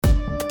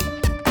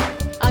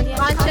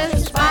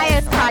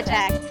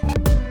Project.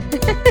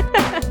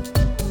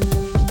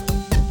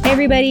 Hey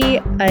everybody,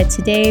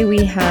 today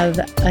we have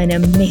an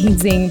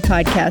amazing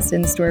podcast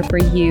in store for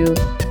you.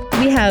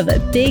 We have a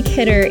big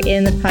hitter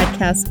in the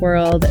podcast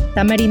world,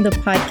 Tamarindo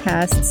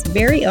Podcast's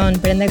very own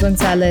Brenda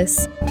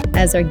Gonzalez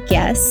as our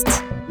guest.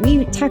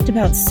 We talked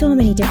about so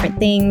many different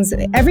things,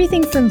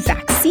 everything from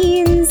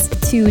vaccines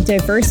to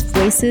diverse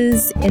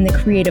voices in the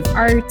creative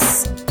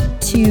arts,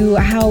 to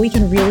how we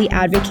can really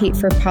advocate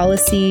for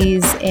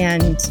policies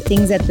and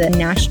things at the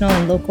national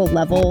and local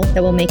level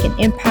that will make an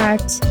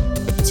impact,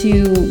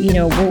 to,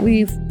 what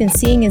we've been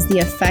seeing is the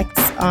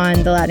effects on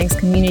the Latinx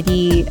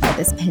community of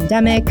this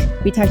pandemic.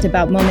 We talked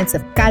about moments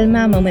of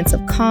calma, moments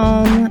of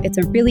calm. It's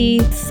a really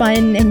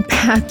fun and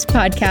packed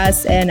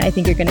podcast, and I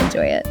think you're going to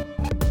enjoy it.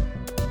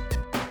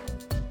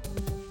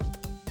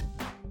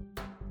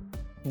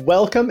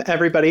 Welcome,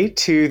 everybody,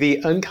 to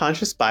the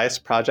Unconscious Bias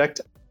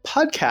Project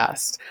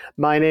podcast.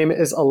 My name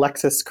is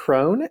Alexis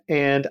Crone,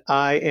 and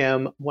I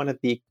am one of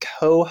the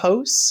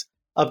co-hosts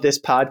of this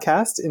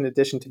podcast, in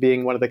addition to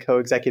being one of the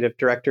co-executive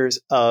directors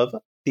of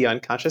the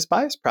Unconscious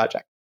Bias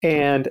Project.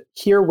 And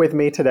here with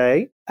me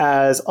today,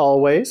 as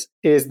always,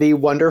 is the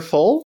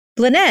wonderful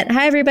Lynette.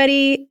 Hi,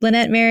 everybody.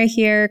 Lynette Mera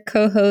here,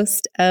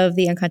 co-host of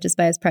the Unconscious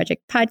Bias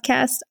Project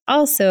podcast,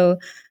 also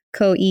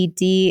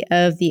co-ED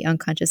of the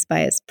Unconscious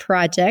Bias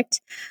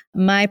Project.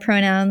 My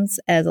pronouns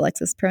as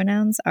Alexis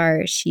pronouns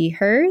are she,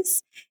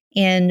 hers.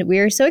 And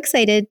we're so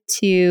excited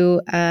to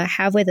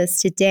have with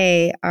us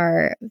today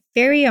our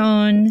very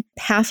own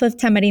half of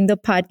Tamarindo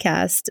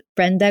podcast,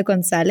 Brenda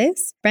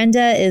Gonzalez.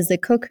 Brenda is the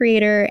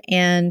co-creator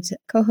and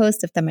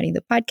co-host of Tamarindo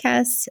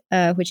podcast,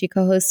 which she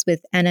co-hosts with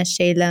Ana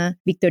Sheila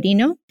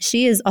Victorino.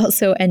 She is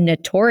also a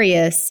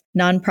notorious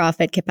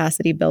nonprofit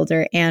capacity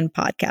builder and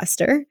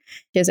podcaster.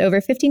 She has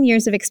over 15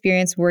 years of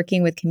experience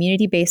working with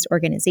community-based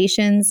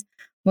organizations,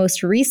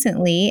 most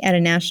recently at a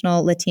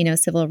national Latino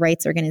civil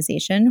rights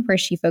organization where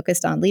she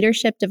focused on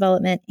leadership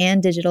development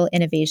and digital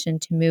innovation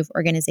to move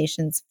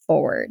organizations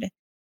forward.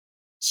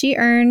 She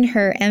earned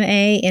her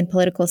MA in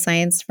political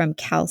science from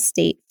Cal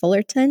State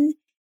Fullerton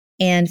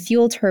and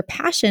fueled her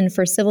passion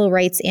for civil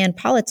rights and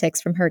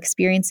politics from her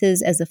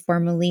experiences as a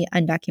formerly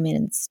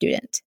undocumented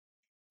student.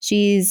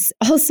 She's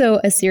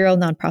also a serial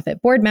nonprofit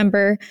board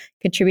member,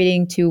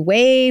 contributing to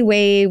way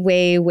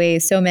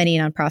so many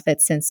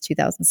nonprofits since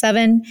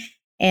 2007.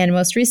 And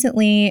most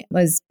recently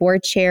was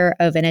board chair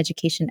of an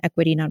education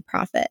equity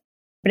nonprofit.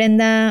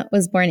 Brenda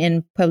was born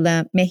in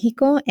Puebla,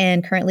 Mexico,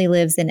 and currently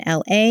lives in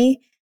LA.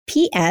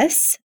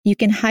 P.S. You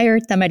can hire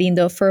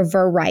Tamarindo for a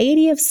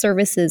variety of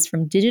services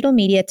from digital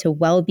media to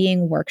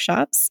well-being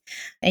workshops.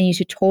 And you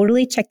should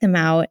totally check them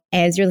out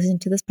as you're listening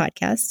to this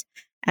podcast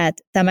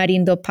at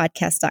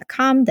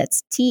tamarindopodcast.com.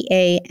 That's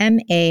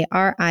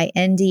TAMARINDO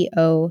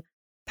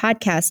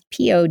podcast,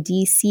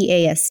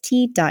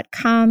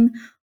 PODCAST.com.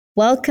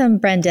 Welcome,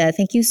 Brenda.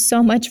 Thank you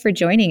so much for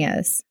joining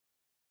us.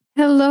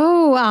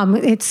 Hello.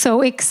 It's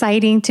so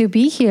exciting to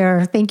be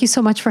here. Thank you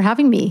so much for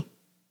having me.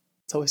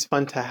 It's always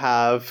fun to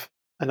have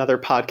another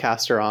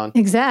podcaster on.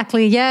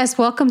 Exactly. Yes.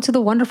 Welcome to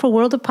the wonderful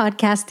world of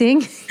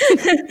podcasting.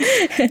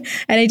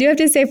 And I do have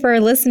to say for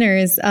our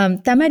listeners,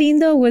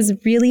 Tamarindo was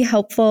really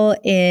helpful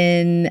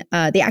in,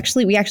 we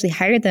actually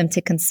hired them to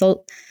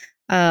consult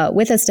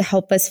with us to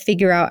help us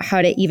figure out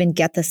how to even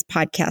get this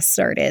podcast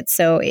started.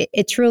 So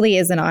it truly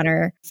is an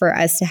honor for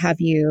us to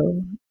have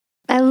you.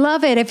 I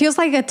love it. It feels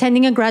like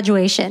attending a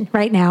graduation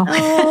right now.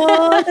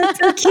 Oh, that's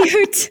so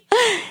cute.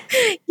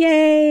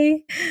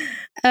 Yay.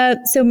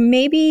 So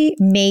maybe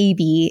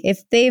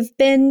if they've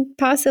been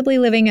possibly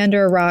living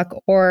under a rock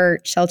or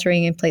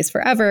sheltering in place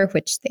forever,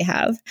 which they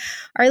have,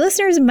 our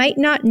listeners might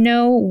not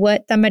know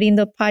what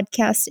Tamarindo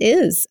Podcast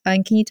is.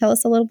 Can you tell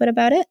us a little bit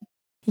about it?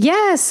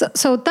 Yes.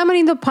 So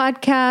Tamarindo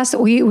Podcast,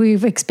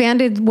 we've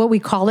expanded what we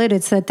call it.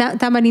 It's the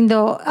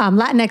Tamarindo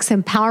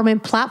Latinx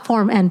Empowerment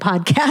Platform and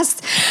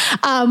Podcast.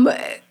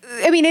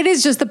 It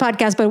is just the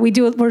podcast, but we're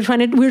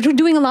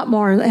doing a lot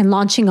more and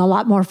launching a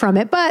lot more from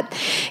it. But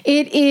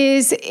it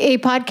is a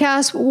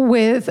podcast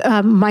with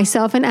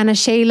myself and Ana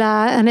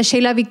Sheila. Ana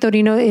Sheila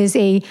Victorino is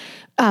a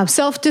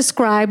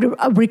self-described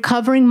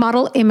recovering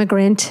model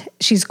immigrant.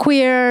 She's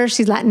queer,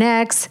 she's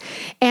Latinx,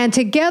 and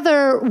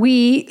together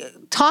we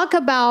talk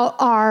about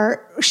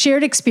our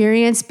shared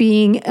experience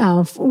being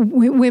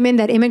women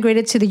that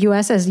immigrated to the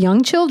U.S. as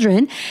young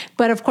children.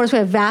 But of course, we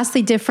have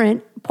vastly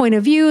different point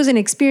of views and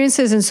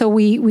experiences. And so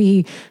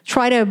we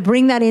try to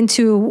bring that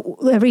into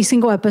every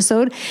single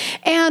episode.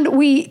 And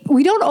we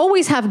don't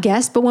always have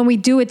guests, but when we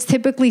do, it's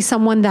typically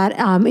someone that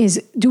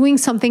is doing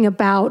something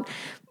about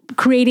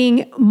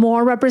creating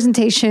more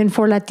representation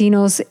for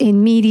Latinos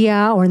in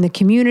media or in the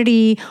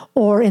community,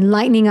 or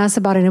enlightening us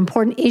about an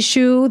important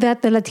issue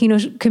that the Latino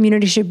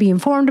community should be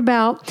informed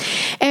about.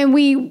 And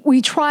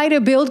we try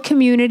to build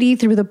community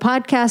through the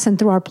podcast and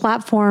through our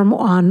platform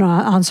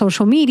on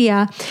social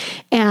media,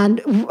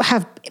 and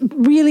have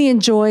really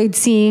enjoyed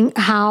seeing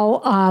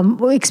how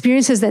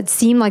experiences that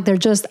seem like they're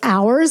just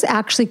ours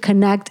actually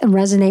connect and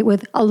resonate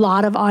with a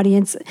lot of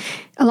audience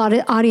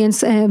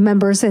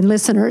members and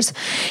listeners.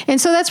 And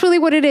so that's really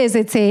what it is.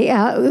 It's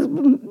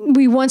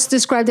we once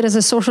described it as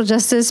a social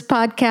justice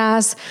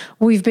podcast.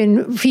 We've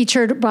been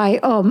featured by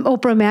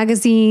Oprah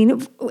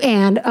Magazine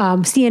and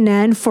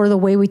CNN for the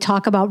way we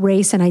talk about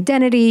race and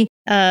identity.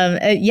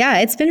 Yeah,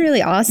 it's been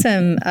really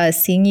awesome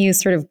seeing you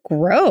sort of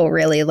grow,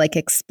 really like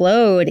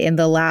explode in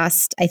the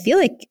last, I feel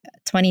like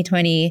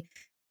 2020,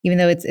 even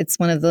though it's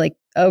one of the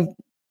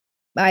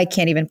I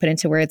can't even put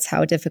into words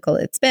how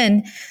difficult it's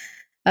been.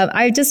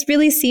 I've just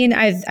really seen,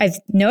 I've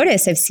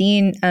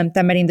seen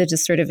Tamarindo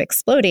just sort of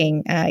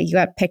exploding. You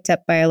got picked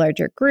up by a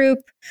larger group.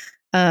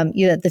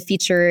 You had the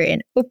feature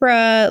in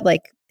Oprah.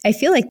 Like, I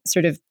feel like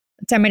sort of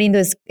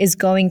Tamarindo is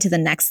going to the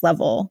next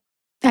level.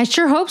 I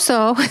sure hope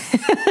so.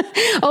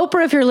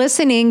 Oprah, if you're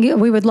listening,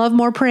 we would love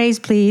more praise,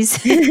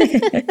 please.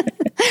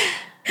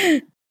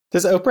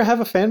 Does Oprah have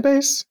a fan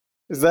base?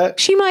 Is that?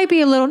 She might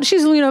be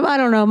she's, I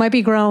don't know, might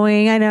be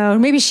growing. I know.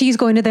 Maybe she's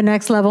going to the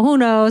next level. Who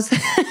knows?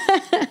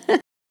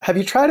 Have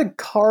you tried a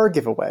car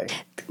giveaway?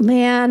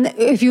 Man,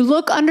 if you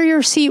look under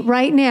your seat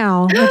right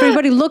now,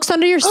 everybody looks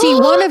under your seat.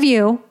 One of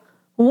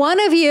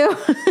you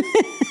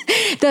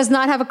does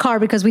not have a car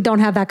because we don't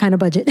have that kind of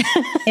budget.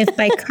 If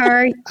by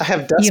car I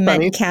have dust you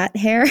bunny. meant cat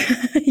hair.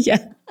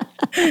 Yeah.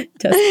 Dust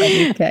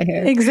bunny cat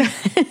hair.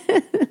 Exactly.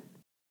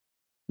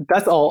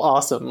 That's all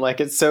awesome.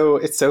 Like it's so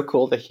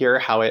cool to hear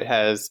how it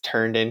has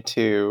turned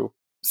into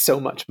so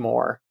much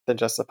more than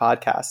just a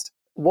podcast.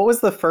 What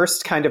was the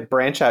first kind of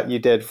branch out you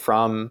did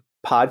from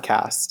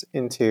podcast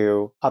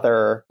into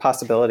other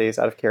possibilities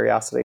out of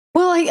curiosity?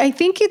 Well, I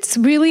think it's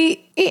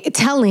really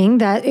telling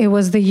that it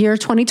was the year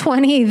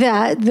 2020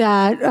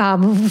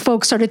 that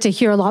folks started to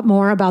hear a lot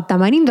more about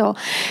Tamarindo.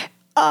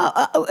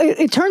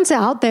 It turns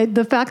out that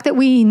the fact that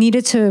we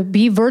needed to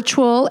be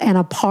virtual and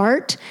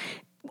apart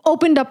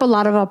opened up a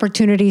lot of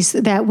opportunities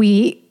that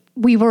we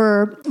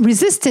were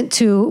resistant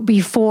to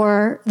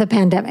before the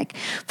pandemic.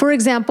 For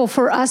example,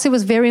 for us, it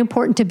was very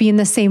important to be in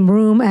the same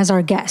room as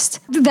our guest.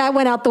 That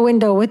went out the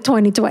window with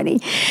 2020.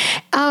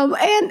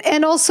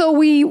 And also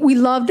we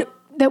loved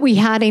that we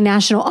had a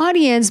national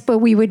audience, but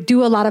we would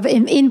do a lot of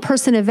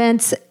in-person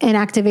events and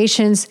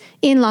activations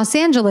in Los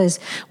Angeles.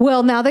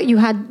 Well, now that you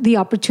had the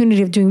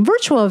opportunity of doing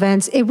virtual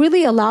events, it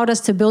really allowed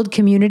us to build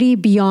community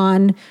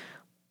beyond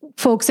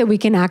folks that we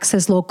can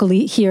access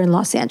locally here in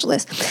Los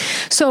Angeles.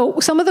 So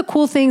some of the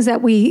cool things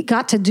that we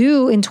got to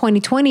do in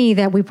 2020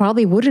 that we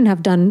probably wouldn't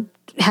have done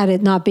had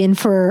it not been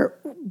for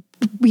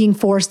being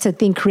forced to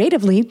think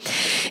creatively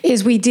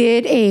is we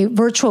did a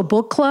virtual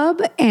book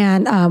club.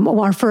 And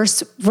our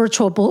first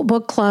virtual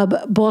book club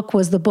book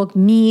was the book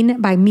Mean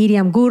by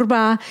Miriam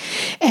Gurba.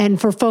 And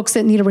for folks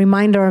that need a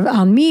reminder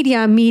on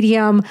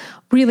Miriam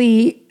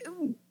really,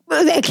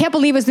 I can't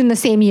believe it's in the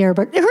same year,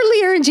 but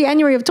earlier in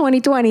January of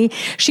 2020,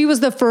 she was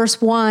the first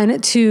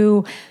one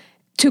to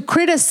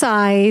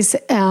criticize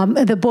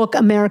the book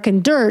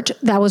American Dirt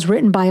that was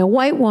written by a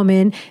white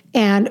woman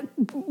and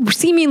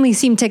seemingly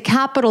seemed to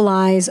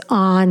capitalize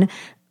on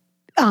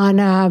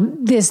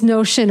this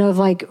notion of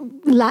like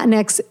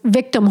Latinx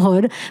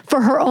victimhood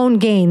for her own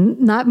gain,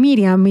 not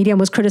Miriam. Miriam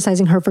was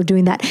criticizing her for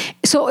doing that.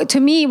 So to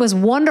me, it was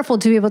wonderful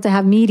to be able to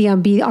have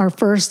Miriam be our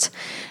first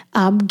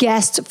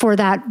guest for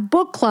that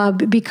book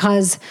club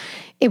because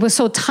it was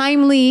so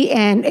timely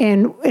and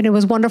it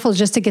was wonderful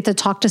just to get to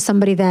talk to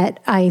somebody that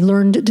I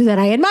learned that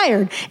I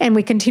admired. And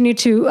we continue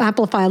to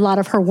amplify a lot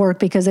of her work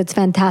because it's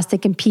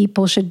fantastic and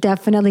people should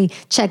definitely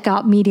check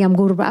out Miriam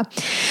Gurba.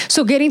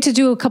 So getting to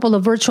do a couple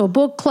of virtual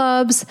book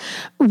clubs.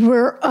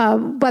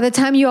 By the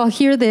time you all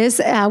hear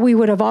this, we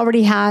would have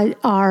already had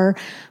our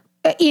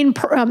our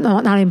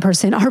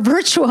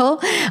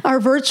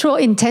virtual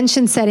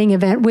intention setting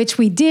event, which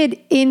we did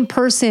in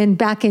person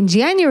back in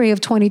January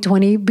of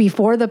 2020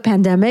 before the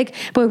pandemic,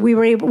 but we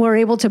were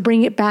able to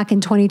bring it back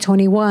in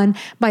 2021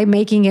 by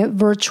making it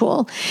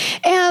virtual.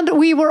 And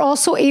we were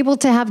also able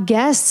to have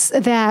guests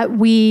that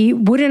we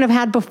wouldn't have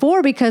had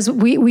before because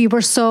we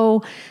were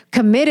so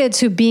committed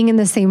to being in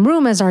the same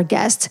room as our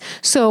guests.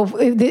 So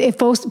it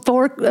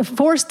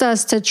forced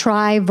us to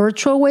try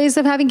virtual ways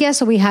of having guests.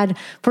 So we had,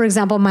 for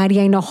example,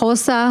 Maria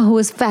Hinojosa, who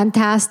was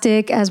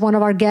fantastic as one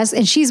of our guests.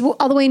 And she's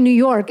all the way in New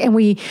York. And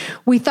we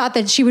thought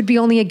that she would be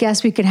only a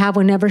guest we could have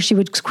whenever she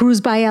would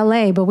cruise by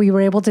LA, but we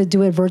were able to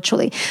do it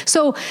virtually.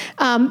 So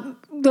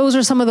those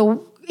are some of the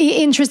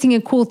interesting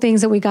and cool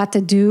things that we got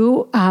to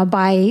do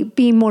by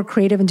being more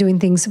creative and doing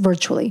things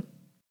virtually.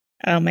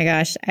 Oh my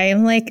gosh. I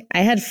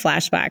had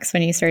flashbacks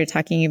when you started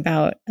talking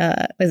about,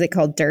 was it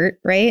called Dirt,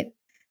 right?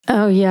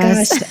 Oh,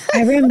 yes. Gosh,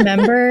 I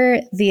remember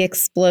the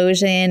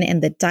explosion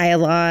and the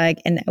dialogue.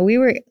 And we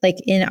were like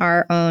in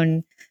our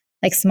own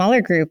like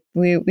smaller group.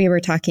 We were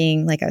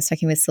talking, like I was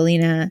talking with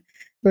Selena.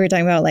 We were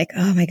talking about like,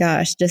 oh my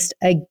gosh, just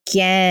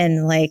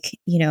again, like,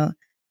 you know,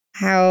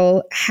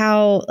 how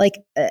like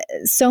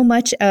so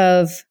much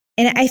of,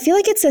 and I feel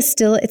like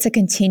it's a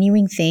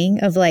continuing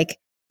thing of like,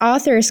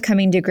 authors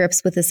coming to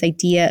grips with this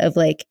idea of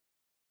like,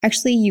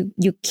 actually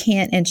you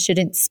can't and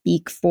shouldn't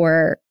speak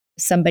for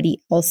somebody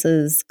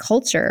else's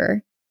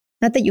culture.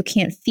 Not that you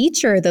can't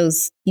feature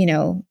those, you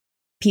know,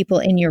 people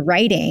in your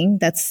writing.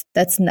 That's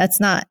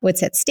not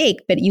what's at stake,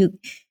 but you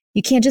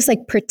can't just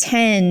like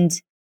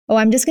pretend, oh,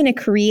 I'm just going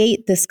to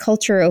create this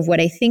culture of what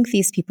I think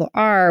these people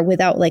are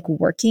without like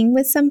working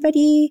with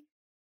somebody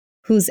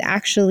who's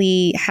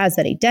actually has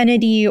that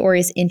identity or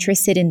is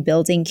interested in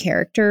building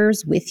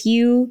characters with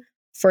you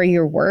for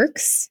your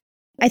works.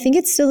 I think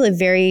it's still a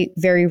very,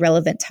 very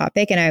relevant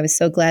topic. And I was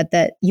so glad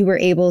that you were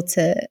able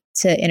to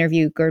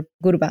interview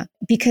Gurba,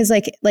 because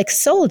like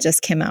Soul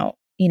just came out,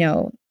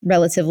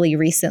 relatively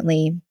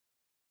recently.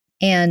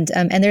 And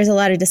there's a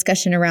lot of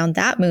discussion around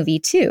that movie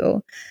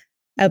too,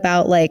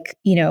 about like,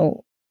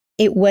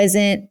 it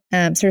wasn't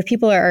sort of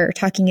people are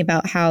talking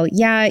about how,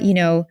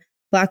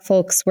 Black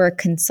folks were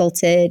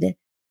consulted,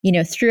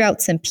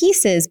 throughout some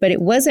pieces, but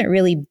it wasn't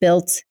really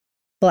built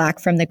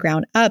Black from the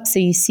ground up. So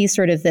you see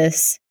sort of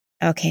this,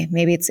 okay,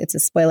 maybe it's a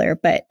spoiler,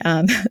 but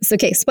it's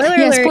okay. Spoiler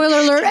alert. Spoiler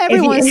alert.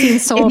 Everyone's seen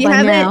Soul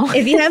by now.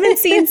 If you haven't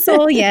seen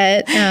Soul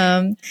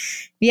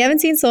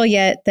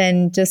yet,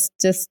 then just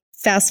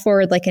fast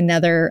forward like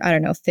another,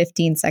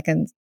 15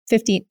 seconds,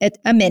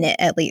 a minute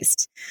at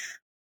least.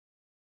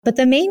 But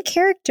the main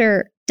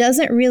character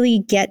doesn't really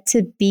get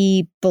to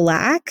be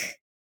Black.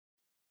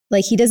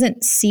 Like he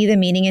doesn't see the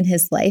meaning in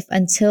his life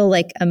until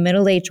like a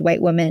middle-aged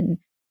white woman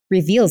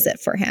reveals it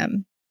for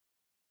him.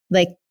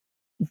 Like,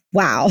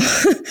 wow.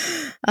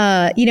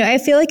 I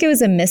feel like it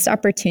was a missed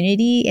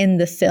opportunity in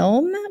the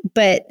film,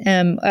 but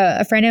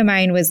a friend of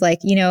mine was like,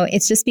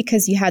 it's just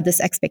because you had this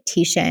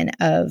expectation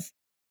of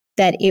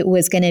that it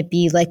was going to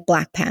be like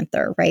Black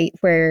Panther, right?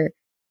 Where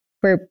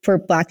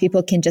Black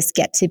people can just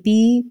get to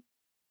be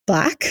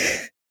Black.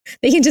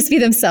 They can just be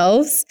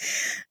themselves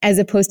as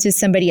opposed to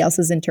somebody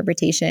else's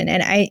interpretation.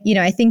 And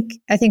I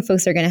think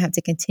folks are going to have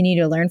to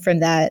continue to learn from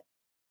that.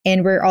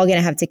 And we're all going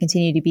to have to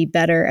continue to be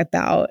better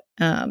about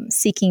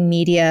seeking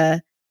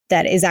media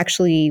that is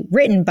actually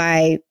written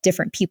by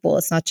different people.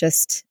 It's not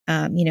just,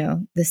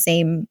 the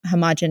same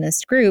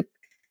homogenous group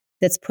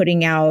that's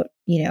putting out,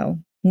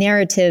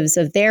 narratives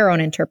of their own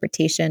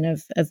interpretation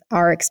of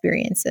our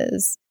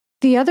experiences.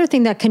 The other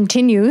thing that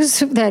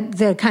continues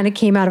that kind of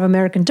came out of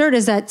American Dirt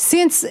is that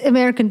since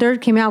American Dirt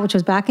came out, which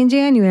was back in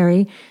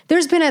January,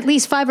 there's been at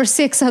least 5 or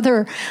 6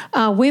 other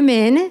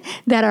women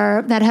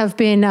that have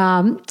been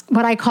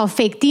what I call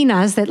fake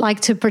Tinas, that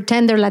like to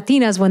pretend they're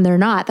Latinas when they're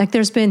not. Like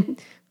there's been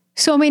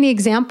so many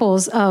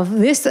examples of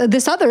this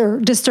other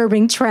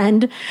disturbing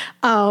trend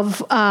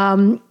of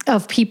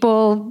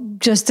people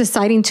just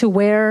deciding to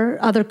wear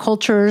other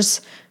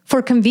cultures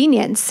for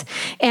convenience.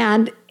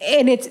 And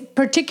it's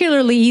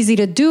particularly easy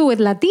to do with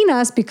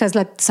Latinas because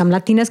some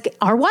Latinas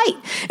are white.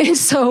 And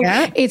so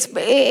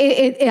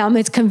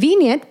it's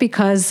convenient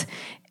because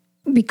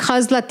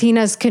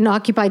Latinas can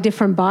occupy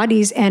different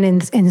bodies and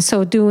in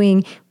so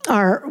doing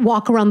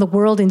walk around the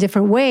world in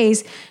different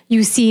ways.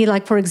 You see,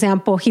 like, for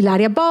example,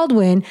 Hilaria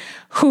Baldwin,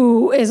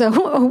 who is a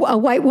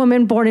white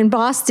woman born in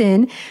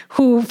Boston,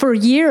 who for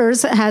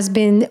years has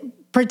been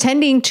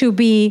pretending to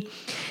be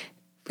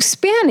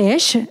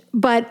Spanish,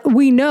 but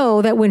we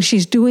know that when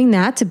she's doing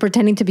that, to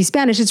pretending to be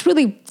Spanish, it's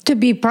really to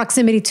be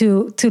proximity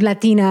to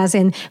Latinas.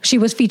 And she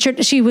was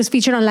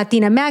featured on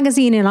Latina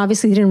magazine, and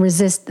obviously didn't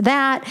resist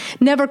that,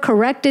 never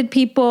corrected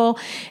people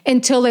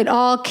until it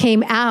all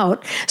came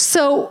out.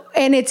 So,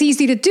 and it's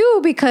easy to do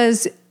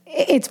because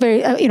it's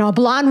very, a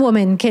blonde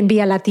woman can be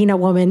a Latina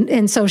woman.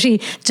 And so she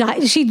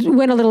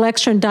went a little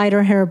extra and dyed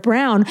her hair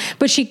brown,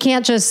 but she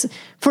can't just,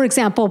 for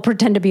example,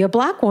 pretend to be a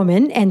Black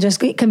woman and just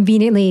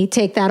conveniently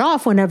take that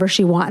off whenever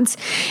she wants.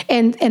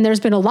 And there's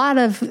been a lot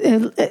of,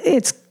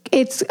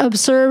 it's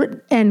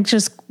absurd and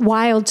just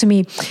wild to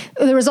me.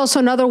 There was also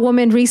another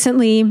woman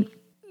recently.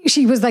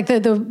 She was like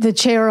the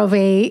chair of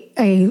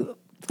a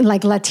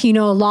like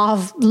Latino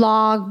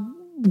law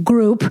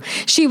group.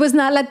 She was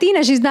not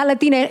Latina. She's not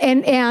Latina.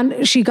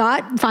 And she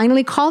got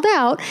finally called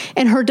out,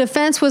 and her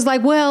defense was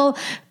like, well,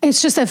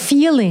 it's just a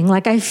feeling.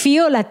 Like, I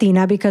feel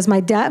Latina because my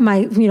dad,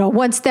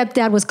 one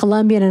stepdad was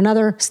Colombian,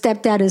 another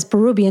stepdad is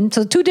Peruvian.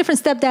 So 2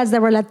 different stepdads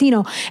that were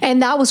Latino.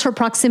 And that was her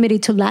proximity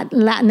to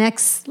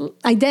Latinx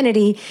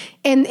identity.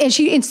 And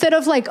she, instead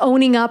of like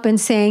owning up and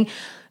saying,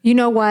 you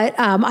know what,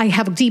 I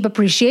have a deep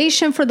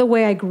appreciation for the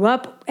way I grew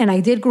up, and I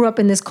did grow up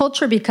in this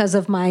culture because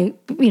of my,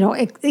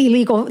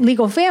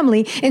 legal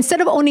family. Instead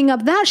of owning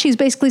up that, she's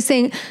basically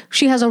saying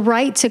she has a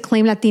right to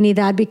claim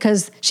Latinidad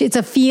because it's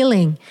a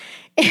feeling.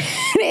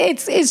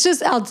 It's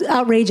just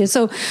outrageous.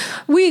 So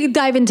we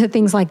dive into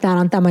things like that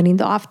on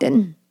Tamarindo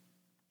often.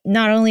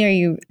 Not only are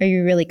you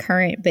really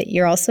current, but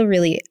you're also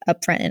really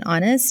upfront and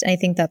honest. And I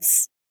think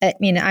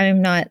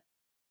I'm not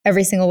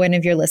every single one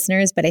of your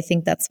listeners, but I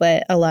think that's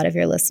what a lot of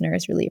your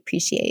listeners really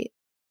appreciate.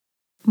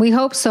 We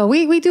hope so.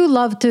 We do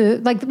love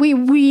to, we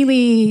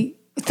really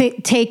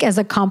take as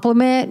a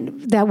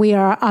compliment that we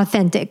are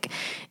authentic.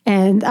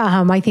 And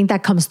I think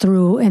that comes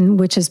through, and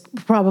which is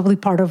probably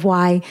part of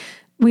why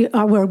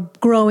we're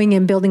growing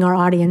and building our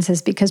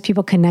audiences, because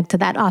people connect to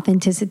that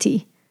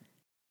authenticity.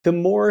 The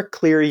more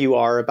clear you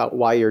are about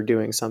why you're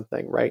doing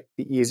something, right,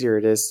 the easier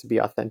it is to be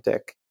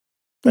authentic.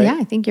 Right? Yeah,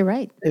 I think you're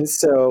right. And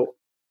so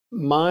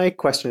my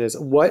question is,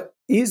 what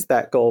is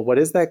that goal? What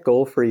is that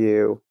goal for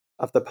you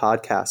of the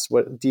podcast?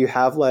 What do you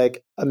have,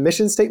 like a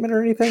mission statement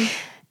or anything?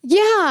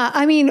 Yeah,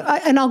 I mean,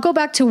 and I'll go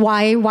back to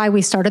why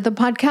we started the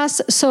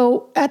podcast.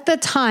 So at the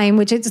time,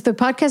 the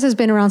podcast has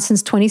been around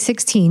since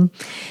 2016.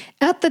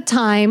 At the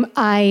time,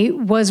 I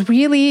was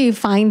really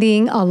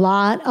finding a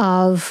lot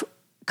of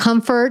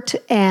comfort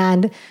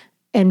and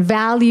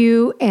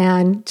value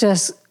and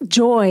just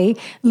joy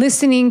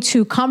listening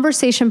to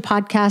conversation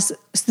podcasts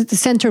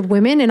centered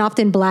women and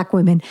often Black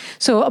women.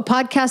 So a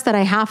podcast that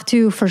I have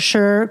to for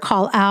sure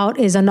call out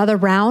is Another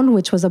Round,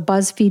 which was a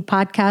BuzzFeed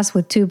podcast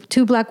with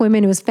two Black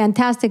women. It was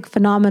fantastic,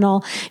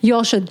 phenomenal. You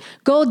all should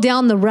go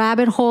down the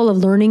rabbit hole of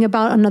learning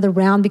about Another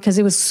Round because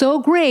it was so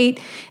great.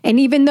 And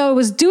even though it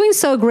was doing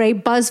so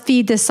great,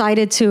 BuzzFeed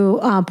decided to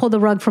pull the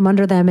rug from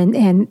under them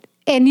and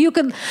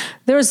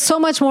there's so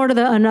much more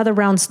to Another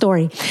Round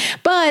story.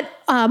 But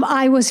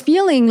I was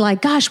feeling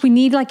like, gosh, we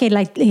need like a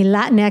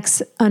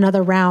Latinx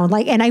Another Round.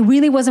 And I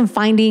really wasn't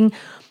finding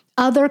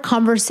other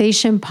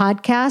conversation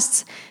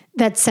podcasts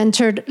that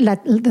centered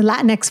the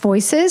Latinx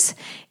voices.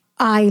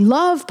 I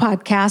love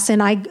podcasts,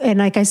 and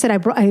like I said,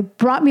 I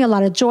brought me a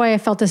lot of joy. I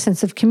felt a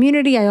sense of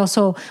community. I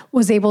also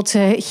was able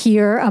to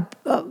hear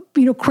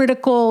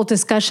critical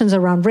discussions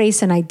around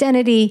race and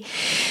identity.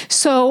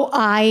 So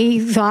I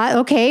thought,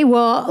 okay,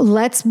 well,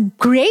 let's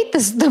create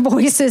the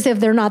voices if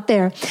they're not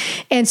there.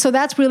 And so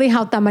that's really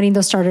how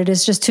Tamarindo started,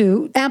 is just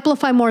to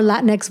amplify more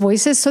Latinx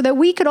voices so that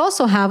we could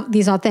also have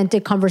these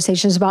authentic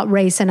conversations about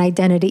race and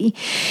identity.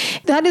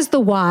 That is the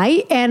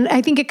why, and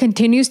I think it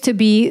continues to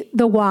be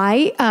the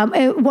why.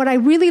 What I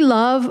really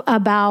love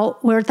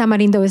about where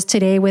Tamarindo is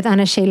today with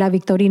Ana Sheila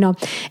Victorino.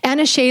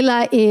 Ana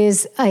Sheila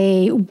is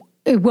a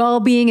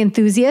well-being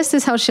enthusiast,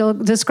 is how she'll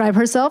describe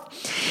herself.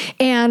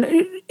 And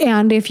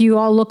if you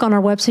all look on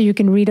our website, you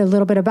can read a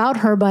little bit about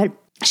her, but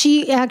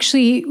she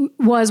actually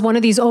was one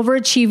of these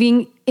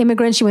overachieving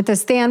immigrants. She went to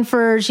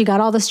Stanford. She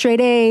got all the straight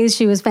A's.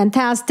 She was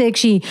fantastic.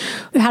 She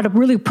had a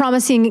really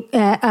promising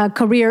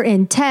career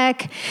in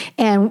tech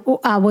and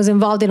was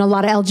involved in a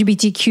lot of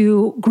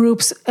LGBTQ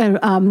groups,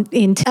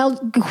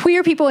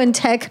 queer people in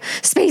tech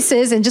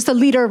spaces, and just a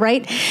leader,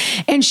 right?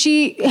 And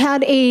she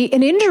had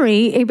an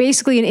injury,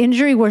 basically an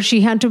injury where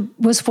she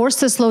was forced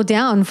to slow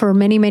down for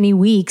many, many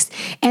weeks.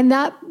 And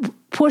that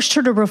pushed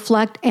her to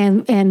reflect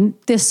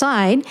and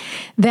decide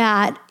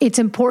that it's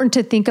important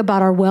to think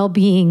about our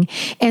well-being.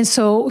 And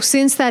so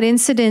since that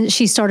incident,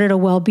 she started a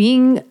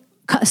well-being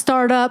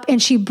startup,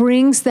 and she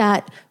brings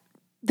that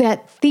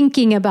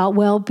thinking about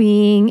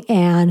well-being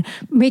and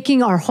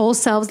making our whole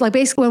selves, like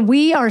basically when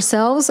we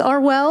ourselves are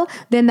well,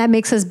 then that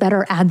makes us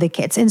better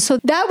advocates. And so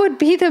that would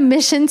be the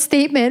mission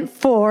statement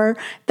for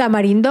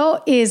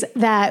Tamarindo, is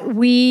that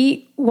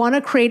we want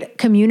to create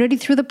community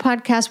through the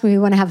podcast. We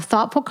want to have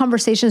thoughtful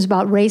conversations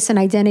about race and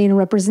identity and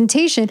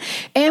representation.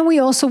 And we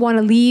also want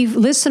to leave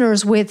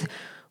listeners with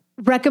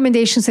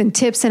recommendations and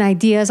tips and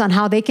ideas on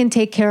how they can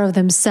take care of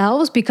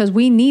themselves, because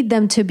we need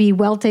them to be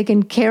well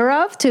taken care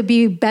of to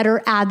be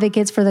better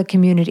advocates for the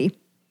community.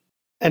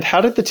 And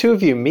how did the two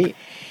of you meet?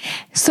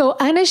 So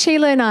Ana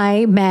Sheila and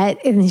I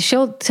met, and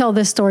she'll tell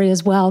this story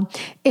as well,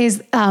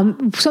 is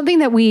something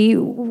that we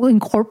will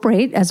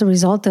incorporate as a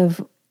result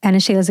of Ana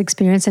Sheila's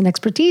experience and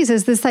expertise,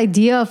 is this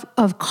idea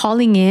of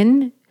calling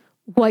in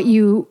what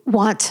you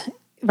want,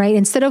 right?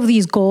 Instead of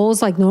these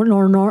goals, like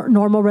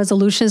normal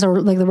resolutions,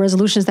 or like the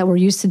resolutions that we're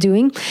used to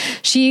doing,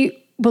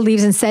 she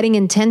believes in setting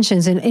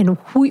intentions and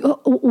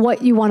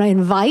what you want to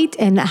invite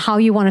and how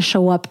you want to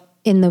show up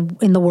in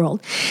the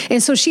world.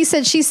 And so she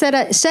said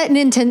set an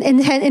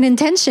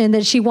intention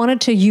that she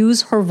wanted to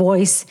use her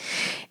voice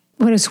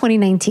when it was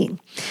 2019.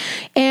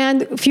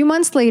 And a few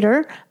months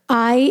later,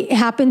 I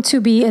happened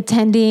to be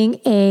attending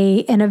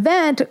an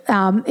event,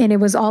 and it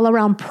was all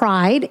around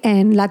Pride,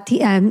 and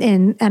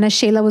Ana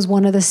Sheila was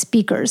one of the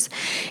speakers.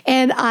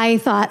 And I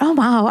thought, oh,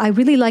 wow, I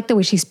really like the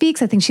way she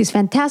speaks. I think she's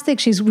fantastic.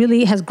 She's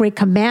really has great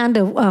command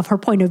of her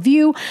point of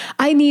view.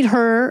 I need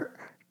her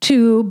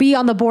to be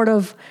on the board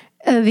of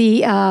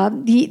the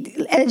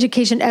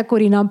education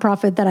equity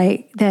nonprofit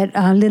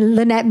that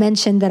Lynette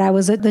mentioned that I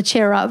was the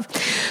chair of.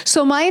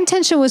 So my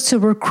intention was to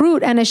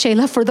recruit Ana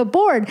Sheila for the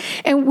board,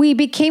 and we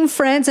became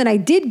friends, and I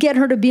did get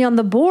her to be on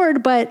the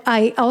board, but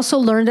I also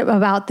learned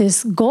about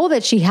this goal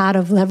that she had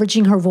of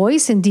leveraging her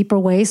voice in deeper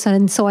ways.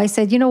 And so I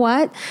said, you know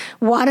what,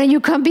 why don't you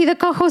come be the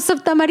co-host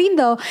of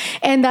Tamarindo?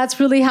 And that's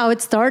really how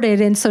it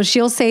started. And so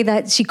she'll say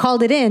that she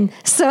called it in.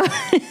 So,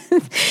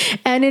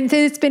 and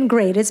it's been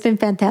great. It's been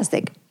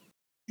fantastic.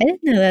 I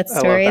didn't know that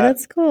story.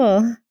 That's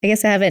cool. I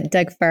guess I haven't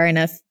dug far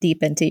enough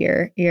deep into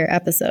your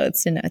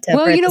episodes to know.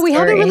 We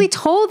haven't really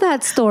told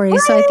that story,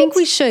 so I think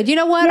we should. You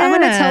know what?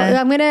 Yeah.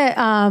 I'm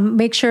gonna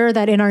make sure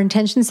that in our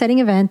intention setting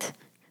event,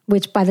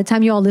 which by the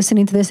time you all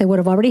listening to this, it would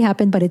have already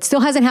happened, but it still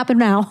hasn't happened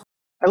now.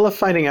 I love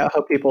finding out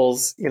how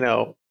people's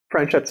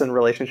friendships and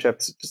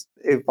relationships just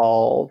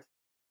evolve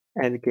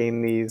and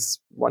gain these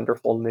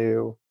wonderful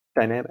new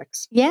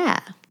dynamics. Yeah.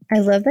 I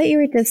love that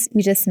you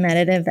just met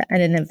at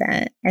an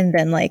event, and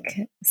then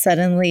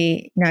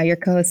suddenly now you're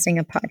co-hosting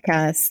a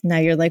podcast. Now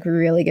you're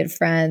really good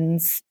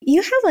friends.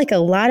 You have a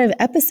lot of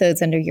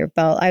episodes under your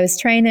belt. I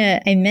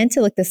meant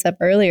to look this up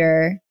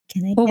earlier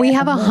Well, we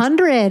have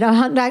 100.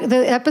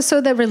 The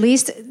episode that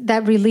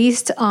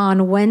released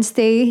on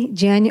Wednesday,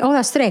 January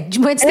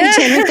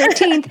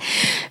 13th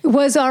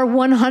was our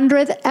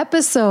 100th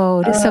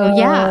episode. Oh, so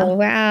yeah.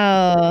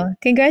 Wow.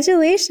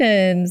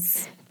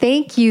 Congratulations.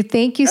 Thank you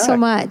so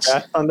much.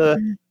 On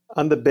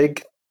the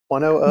big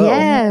 100.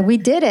 Yeah, we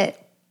did it.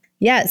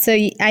 Yeah. So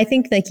I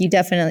think like you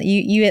definitely,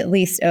 you at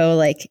least owe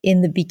like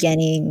in the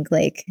beginning,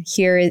 like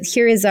here is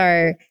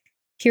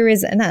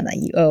not that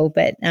you owe,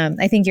 but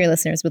I think your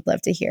listeners would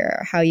love to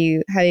hear how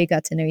you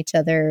got to know each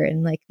other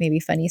and like maybe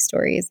funny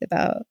stories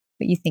about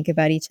what you think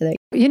about each other.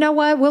 You know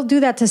what? We'll do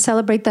that to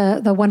celebrate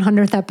the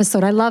 100th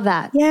episode. I love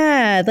that.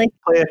 Yeah. Like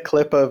play a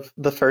clip of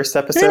the first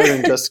episode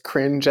and just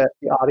cringe at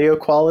the audio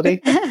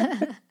quality.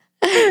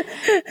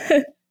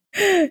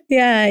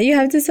 Yeah. You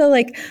have to tell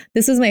like,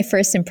 this was my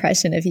first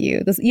impression of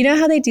you. You know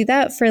how they do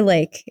that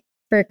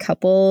for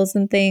couples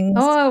and things.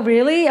 Oh,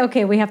 really?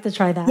 Okay, we have to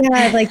try that.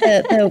 Yeah, like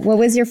the what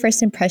was your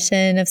first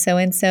impression of so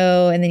and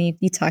so, and then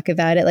you talk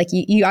about it. Like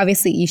you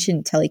obviously you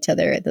shouldn't tell each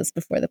other this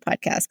before the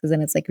podcast because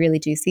then it's like really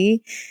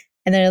juicy.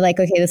 And then they're like,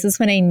 okay, this is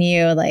when I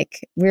knew like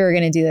we were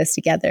going to do this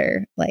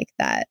together, like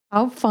that.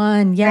 Oh,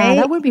 fun! Yeah, right?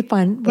 That would be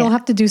fun. We'll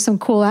have to do some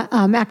cool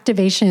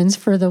activations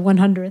for the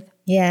 100th.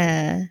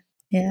 Yeah.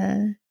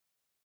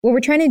 What we're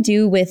trying to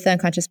do with the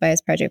Unconscious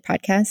Bias Project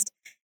podcast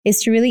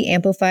is to really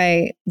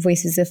amplify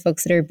voices of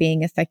folks that are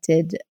being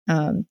affected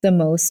the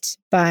most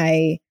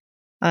by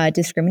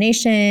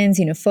discrimination,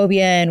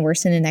 xenophobia, and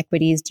worsened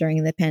inequities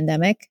during the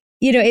pandemic.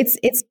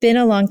 It's been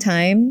a long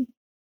time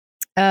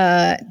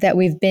that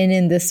we've been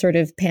in this sort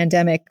of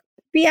pandemic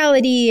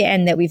reality,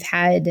 and that we've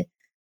had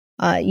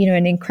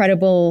an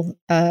incredible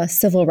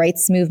civil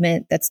rights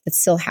movement that's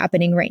still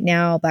happening right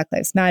now. Black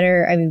Lives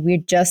Matter. I mean,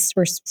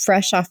 we're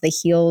fresh off the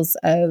heels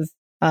of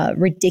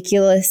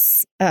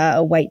ridiculous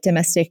white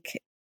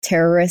domestic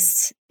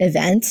terrorist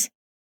event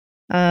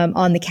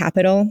on the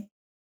Capitol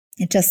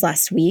just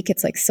last week.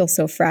 It's like still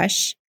so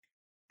fresh.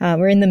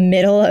 We're in the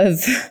middle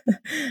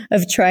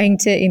of trying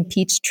to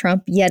impeach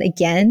Trump yet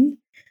again.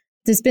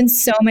 There's been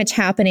so much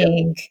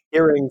happening.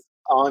 Hearings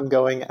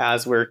ongoing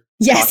as we're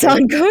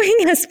ongoing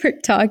as we're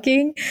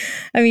talking.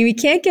 I mean, we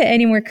can't get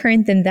any more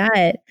current than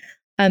that.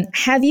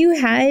 Have you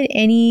had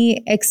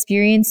any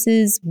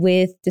experiences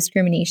with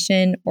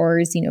discrimination or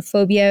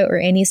xenophobia or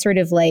any sort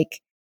of like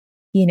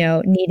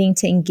needing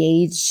to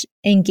engage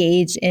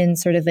in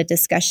sort of a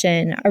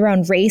discussion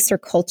around race or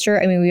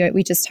culture? I mean,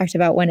 we just talked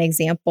about one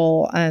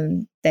example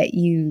that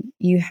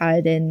you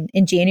had in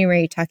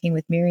January talking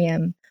with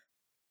Miriam.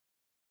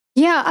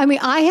 Yeah, I mean,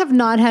 I have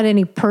not had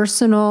any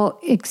personal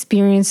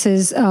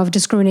experiences of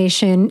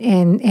discrimination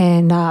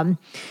and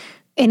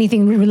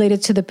anything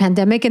related to the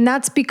pandemic, and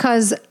that's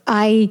because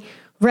I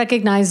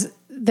recognize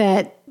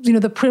that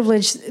the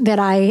privilege that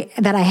I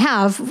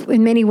have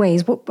in many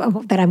ways,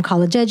 that I'm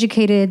college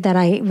educated, that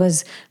I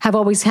have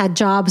always had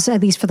jobs,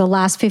 at least for the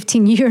last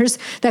 15 years,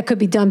 that could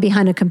be done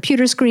behind a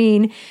computer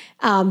screen,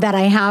 I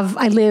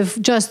live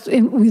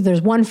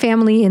there's one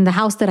family in the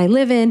house that I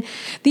live in.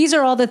 These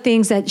are all the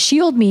things that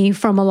shield me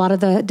from a lot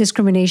of the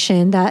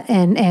discrimination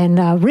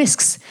and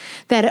risks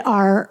that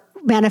are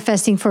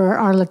manifesting for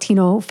our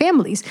Latino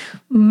families.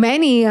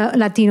 Many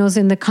Latinos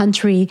in the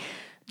country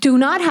do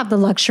not have the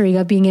luxury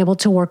of being able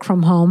to work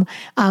from home.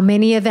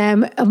 Many of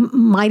them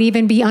might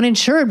even be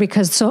uninsured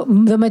because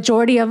the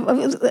majority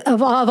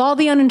of all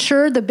the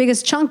uninsured, the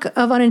biggest chunk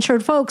of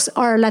uninsured folks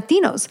are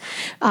Latinos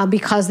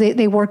because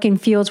they work in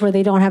fields where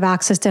they don't have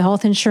access to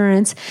health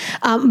insurance.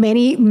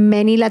 Many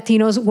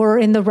Latinos were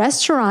in the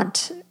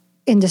restaurant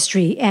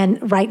industry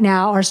and right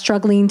now are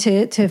struggling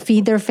to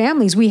feed their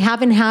families. We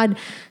haven't had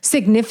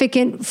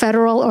significant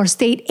federal or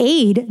state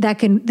aid that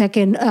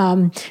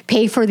can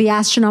pay for the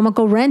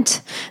astronomical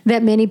rent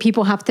that many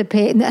people had to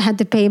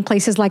pay in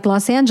places like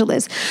Los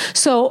Angeles.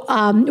 So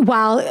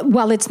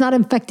while it's not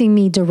affecting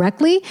me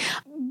directly,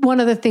 one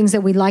of the things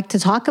that we like to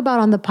talk about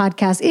on the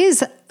podcast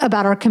is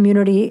about our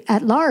community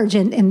at large.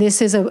 And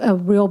this is a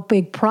real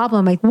big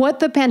problem. Like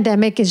what the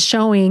pandemic is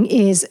showing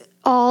is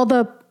all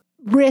the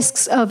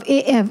risks of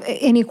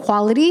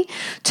inequality.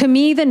 To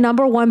me, the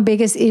number one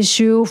biggest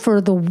issue for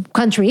the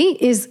country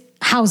is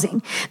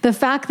housing. The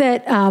fact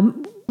that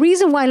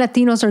reason why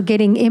Latinos are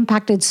getting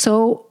impacted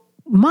so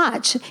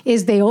much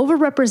is they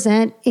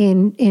overrepresent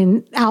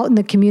out in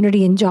the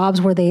community in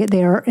jobs where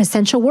they are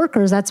essential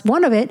workers. That's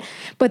one of it.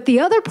 But the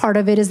other part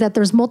of it is that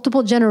there's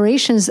multiple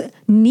generations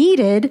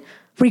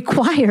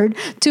required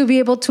to be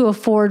able to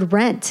afford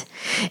rent.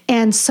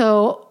 And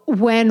so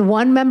when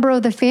one member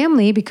of the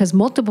family, because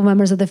multiple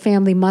members of the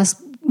family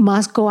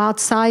must go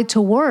outside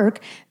to work,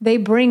 they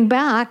bring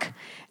back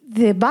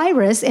the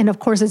virus. And of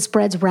course, it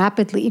spreads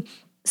rapidly.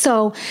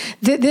 So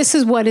this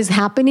is what is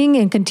happening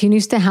and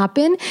continues to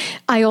happen.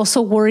 I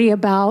also worry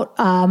about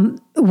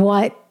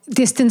what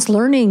distance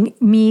learning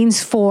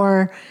means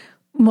for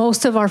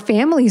most of our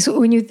families.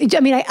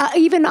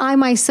 Even I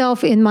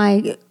myself in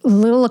my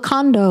little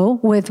condo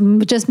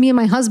with just me and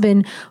my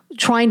husband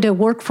trying to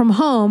work from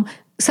home,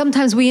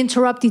 sometimes we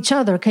interrupt each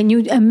other. Can you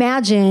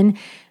imagine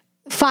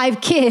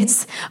 5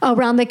 kids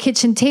around the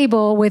kitchen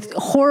table with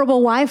horrible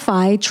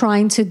Wi-Fi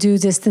trying to do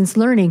distance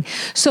learning.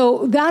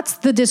 So that's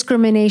the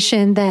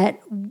discrimination that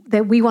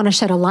we want to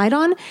shed a light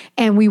on.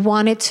 And we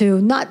want it to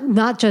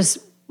not just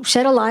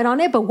shed a light on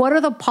it, but what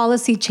are the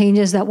policy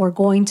changes that we're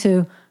going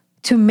to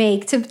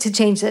make to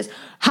change this?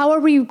 How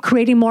are we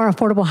creating more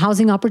affordable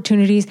housing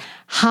opportunities?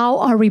 How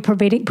are we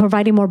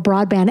providing more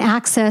broadband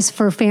access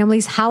for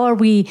families? How are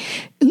we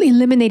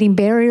eliminating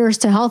barriers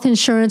to health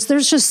insurance?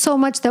 There's just so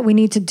much that we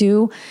need to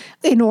do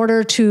in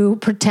order to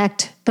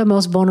protect the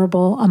most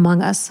vulnerable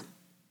among us.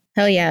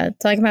 Hell yeah.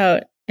 Talking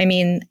about, I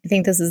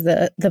think this is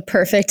the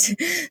perfect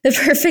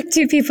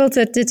two people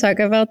to talk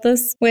about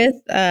this with.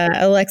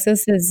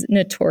 Alexis is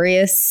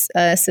notorious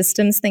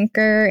systems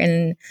thinker,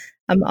 and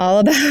I'm all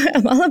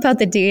about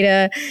the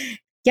data.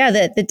 Yeah,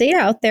 the data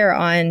out there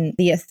on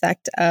the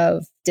effect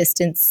of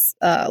distance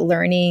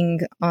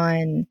learning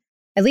on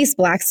at least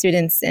Black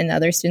students and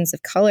other students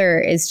of color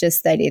is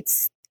just that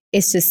it's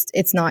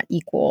not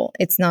equal.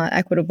 It's not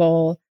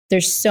equitable.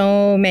 There's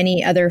so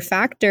many other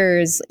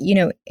factors,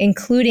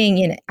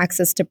 including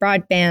access to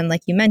broadband,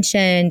 like you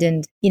mentioned,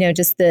 and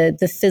just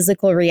the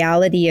physical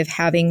reality of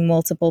having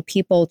multiple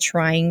people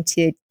trying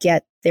to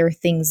get their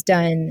things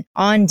done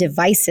on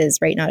devices,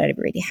 right? Not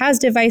everybody has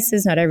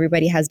devices. Not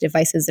everybody has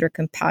devices that are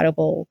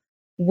compatible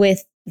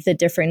with the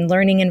different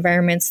learning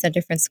environments that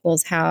different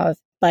schools have.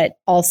 But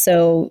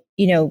also,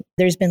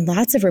 there's been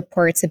lots of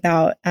reports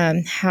about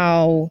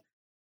how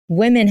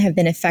women have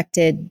been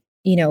affected,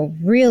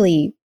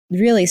 really,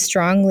 really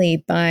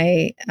strongly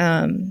by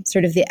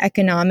sort of the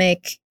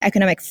economic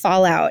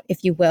fallout,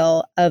 if you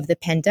will, of the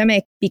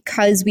pandemic,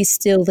 because we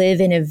still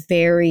live in a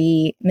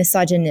very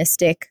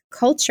misogynistic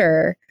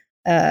culture.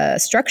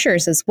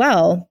 Structures as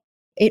well,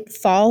 it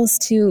falls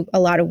to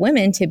a lot of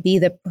women to be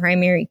the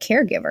primary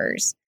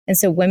caregivers. And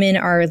so women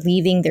are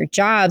leaving their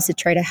jobs to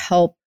try to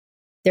help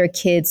their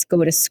kids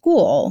go to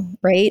school,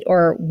 right?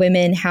 Or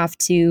women have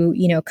to,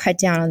 cut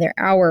down on their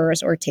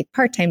hours or take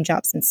part-time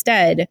jobs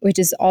instead, which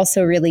is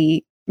also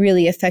really,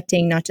 really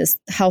affecting not just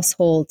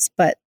households,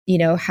 but,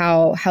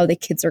 how the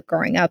kids are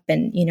growing up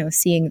and,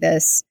 seeing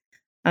this.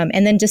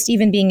 And then just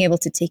even being able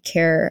to take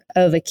care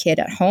of a kid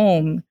at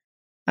home.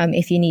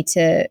 If you need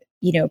to,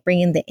 bring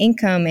in the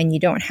income and you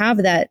don't have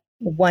that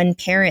one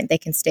parent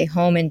that can stay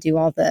home and do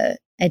all the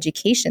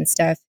education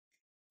stuff,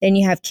 then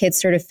you have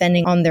kids sort of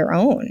fending on their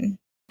own.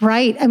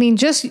 Right.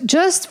 Just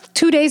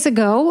 2 days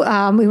ago,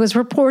 it was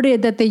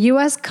reported that the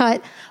U.S.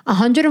 cut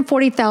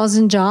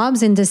 140,000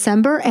 jobs in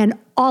December, and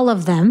all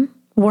of them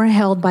were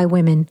held by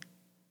women.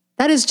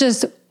 That is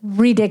just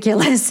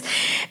ridiculous.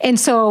 And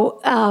so,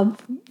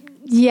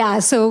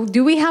 so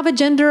do we have a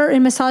gender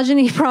and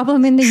misogyny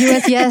problem in the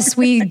U.S.? Yes,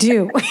 we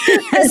do.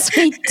 Yes,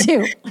 we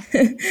do.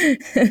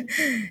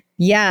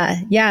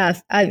 Yeah.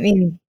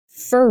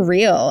 For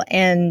real.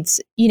 And,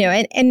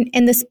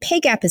 and this pay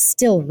gap is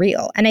still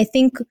real. And I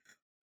think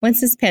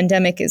once this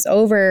pandemic is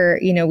over,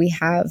 we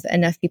have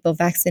enough people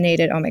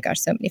vaccinated. Oh my gosh,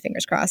 so many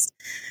fingers crossed.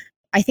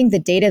 I think the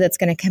data that's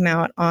going to come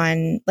out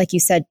on, like you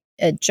said,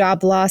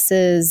 job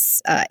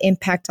losses,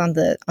 impact on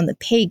the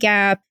pay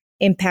gap,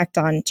 impact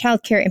on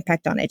childcare,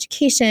 impact on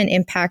education,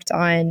 impact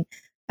on,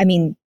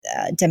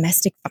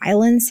 domestic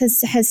violence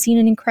has seen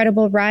an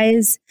incredible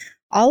rise.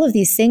 All of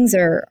these things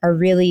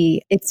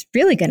it's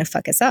really going to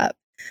fuck us up.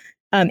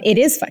 It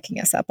is fucking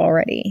us up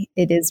already.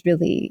 It is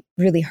really,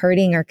 really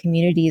hurting our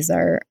communities,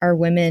 our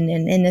women,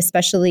 and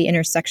especially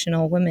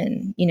intersectional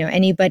women.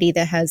 Anybody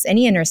that has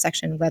any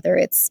intersection, whether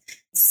it's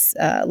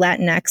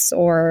Latinx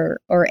or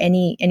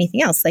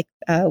anything else, like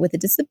with a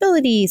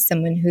disability,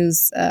 someone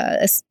who's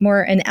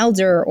more an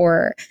elder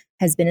or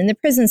has been in the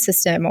prison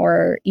system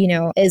or,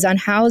 is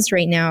unhoused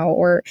right now,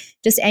 or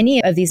just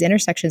any of these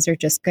intersections are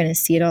just going to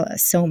see it all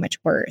so much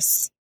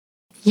worse.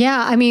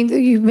 Yeah,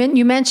 you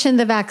mentioned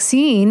the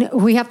vaccine.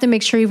 We have to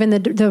make sure even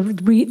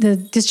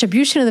the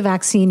distribution of the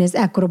vaccine is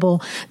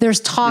equitable. There's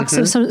talks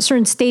of some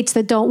certain states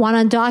that don't want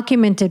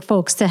undocumented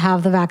folks to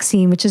have the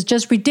vaccine, which is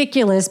just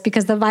ridiculous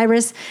because the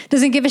virus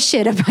doesn't give a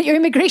shit about your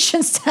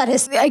immigration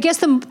status. I guess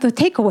the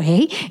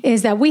takeaway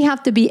is that we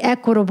have to be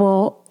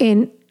equitable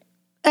in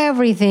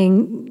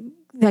everything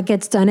that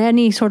gets done,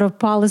 any sort of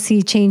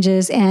policy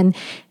changes, and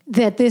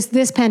that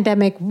this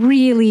pandemic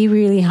really,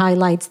 really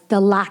highlights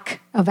the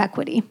lack of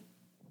equity.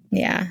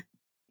 Yeah.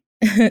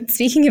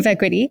 Speaking of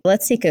equity,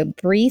 let's take a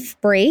brief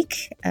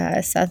break.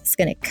 Seth's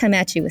going to come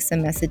at you with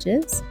some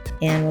messages,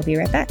 and we'll be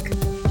right back.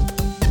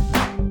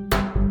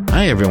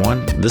 Hi,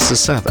 everyone. This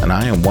is Seth, and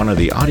I am one of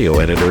the audio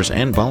editors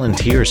and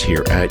volunteers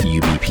here at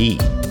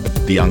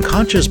UBP. The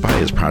Unconscious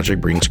Bias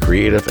Project brings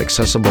creative,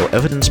 accessible,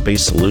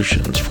 evidence-based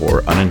solutions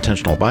for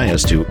unintentional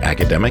bias to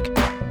academic,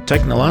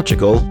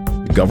 technological,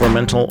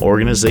 governmental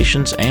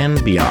organizations,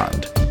 and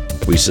beyond.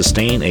 We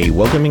sustain a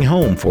welcoming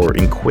home for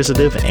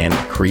inquisitive and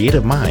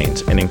creative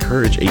minds and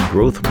encourage a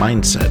growth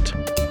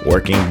mindset,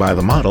 working by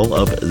the model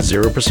of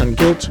 0%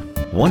 guilt,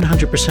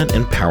 100%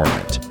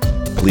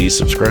 empowerment. Please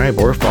subscribe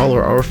or follow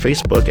our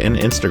Facebook and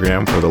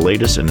Instagram for the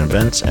latest in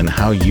events and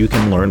how you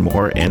can learn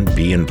more and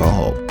be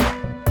involved.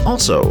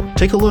 Also,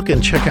 take a look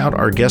and check out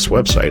our guest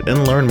website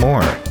and learn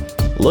more.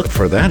 Look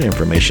for that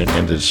information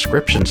in the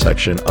description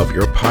section of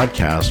your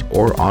podcast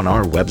or on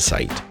our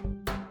website.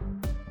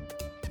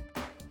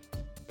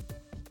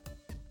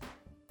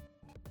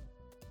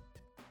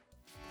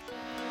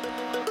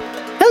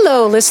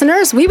 Hello,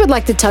 listeners. We would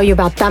like to tell you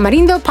about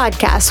Tamarindo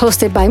Podcast,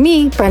 hosted by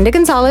me, Brenda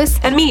Gonzalez.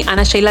 And me,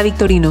 Ana Sheila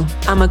Victorino.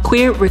 I'm a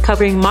queer,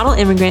 recovering model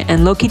immigrant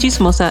and low-key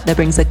chismosa that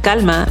brings a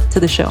calma to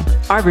the show,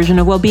 our version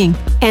of well-being.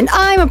 And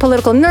I'm a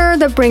political nerd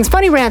that brings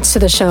funny rants to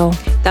the show.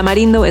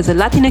 Tamarindo is a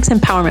Latinx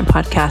empowerment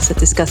podcast that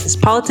discusses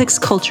politics,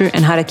 culture,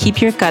 and how to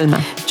keep your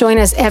calma. Join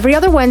us every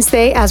other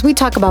Wednesday as we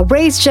talk about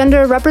race,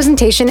 gender,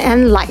 representation,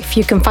 and life.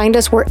 You can find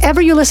us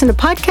wherever you listen to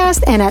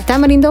podcasts and at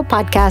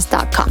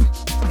tamarindopodcast.com.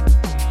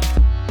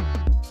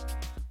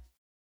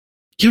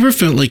 You ever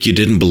felt like you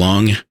didn't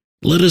belong?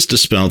 Let us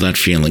dispel that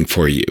feeling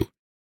for you.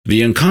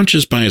 The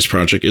Unconscious Bias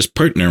Project is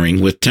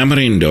partnering with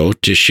Tamarindo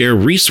to share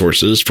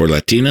resources for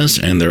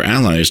Latinas and their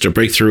allies to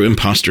break through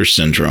imposter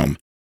syndrome,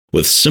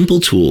 with simple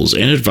tools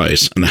and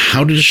advice on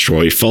how to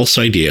destroy false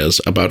ideas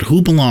about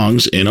who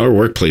belongs in our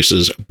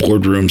workplaces,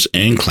 boardrooms,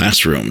 and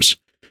classrooms.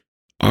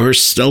 Our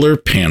stellar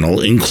panel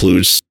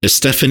includes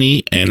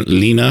Stephanie and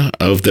Lena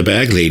of the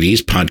Bag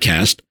Ladies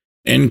podcast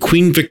and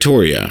Queen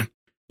Victoria,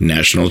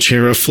 National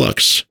Chair of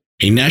Flux,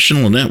 a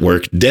national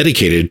network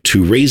dedicated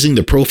to raising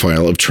the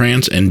profile of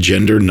trans and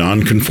gender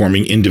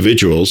non-conforming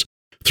individuals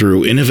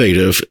through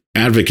innovative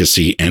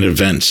advocacy and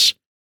events.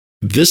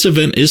 This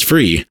event is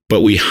free,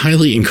 but we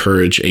highly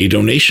encourage a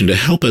donation to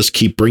help us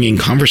keep bringing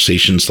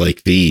conversations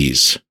like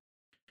these.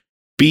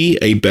 Be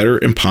a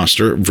Better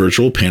Imposter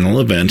virtual panel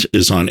event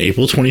is on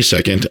April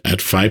 22nd at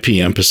 5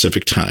 p.m.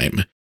 Pacific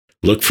Time.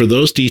 Look for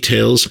those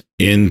details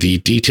in the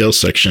details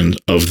section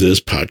of this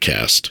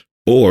podcast.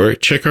 Or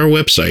check our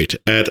website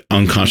at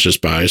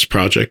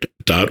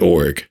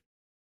unconsciousbiasproject.org.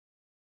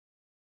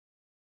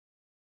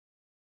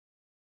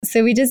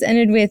 So we just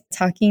ended with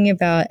talking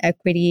about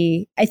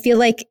equity. I feel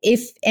like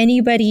if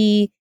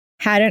anybody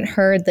hadn't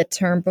heard the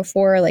term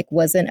before, like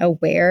wasn't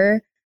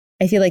aware,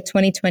 I feel like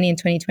 2020 and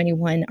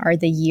 2021 are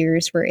the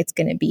years where it's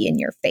going to be in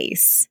your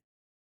face.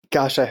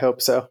 Gosh, I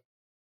hope so.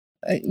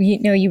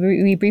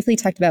 We briefly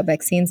talked about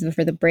vaccines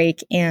before the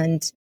break,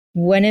 and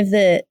one of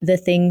the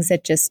things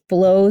that just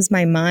blows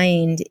my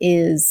mind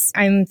is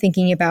I'm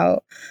thinking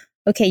about,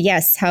 okay,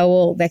 yes, how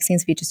will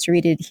vaccines be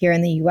distributed here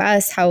in the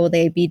US? How will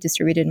they be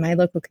distributed in my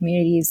local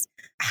communities?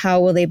 How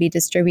will they be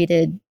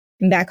distributed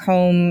back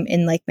home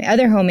in like my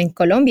other home in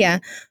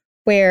Colombia,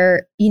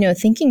 where,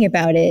 thinking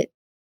about it,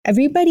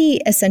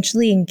 everybody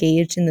essentially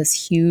engaged in this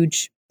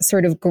huge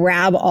sort of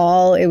grab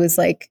all. It was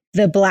like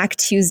the Black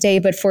Tuesday,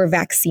 but for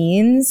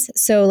vaccines.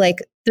 So like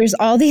there's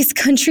all these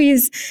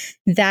countries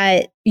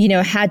that,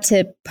 had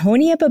to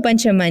pony up a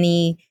bunch of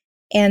money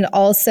and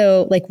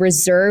also like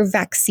reserve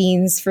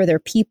vaccines for their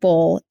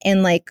people.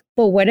 And like,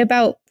 but what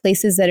about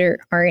places that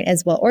aren't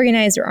as well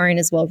organized or aren't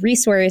as well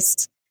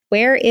resourced?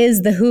 Where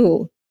is the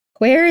WHO?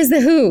 Where is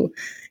the WHO?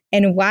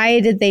 And why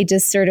did they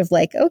just sort of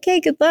like, okay,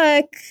 good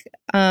luck.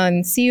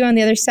 See you on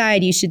the other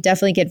side. You should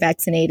definitely get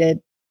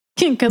vaccinated.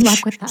 Good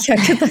luck with that.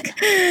 Yeah, good luck.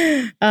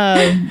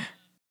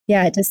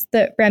 Just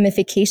the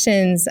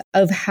ramifications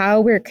of how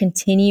we're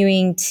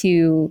continuing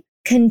to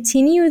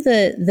continue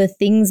the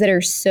things that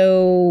are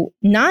so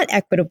not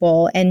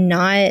equitable and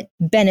not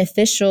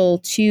beneficial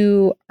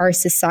to our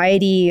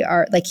society,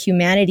 our like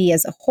humanity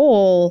as a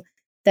whole,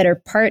 that are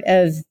part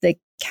of the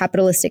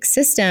capitalistic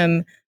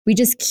system. We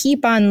just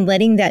keep on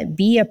letting that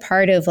be a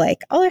part of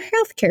like our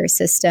healthcare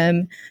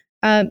system.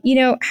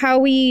 How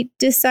we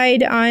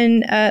decide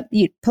on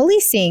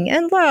policing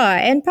and law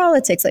and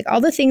politics, like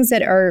all the things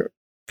that are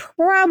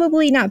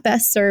probably not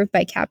best served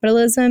by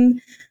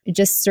capitalism,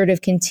 just sort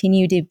of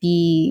continue to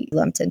be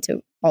lumped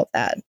into all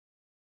that.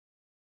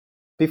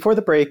 Before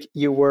the break,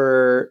 you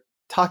were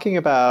talking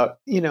about,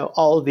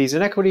 all of these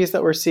inequities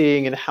that we're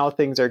seeing and how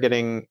things are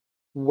getting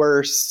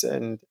worse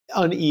and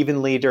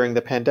unevenly during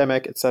the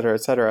pandemic, et cetera,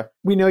 et cetera.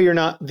 We know you're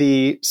not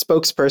the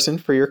spokesperson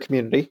for your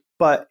community,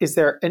 but is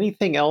there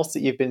anything else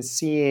that you've been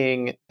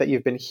seeing, that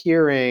you've been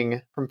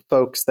hearing from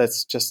folks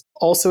that's just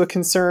also a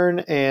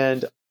concern?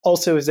 And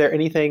also, is there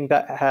anything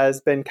that has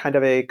been kind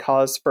of a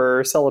cause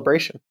for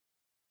celebration?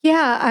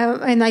 Yeah,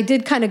 and I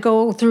did kind of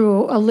go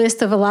through a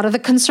list of a lot of the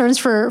concerns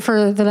for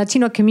the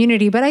Latino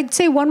community, but I'd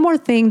say one more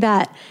thing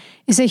that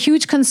is a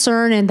huge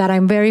concern and that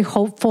I'm very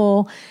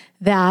hopeful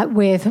that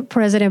with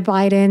President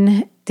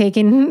Biden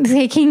taking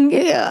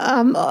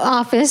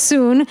office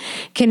soon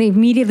can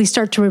immediately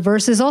start to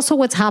reverse is also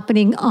what's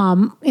happening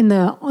in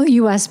the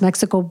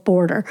U.S.-Mexico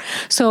border.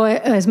 So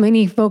as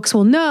many folks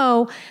will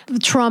know,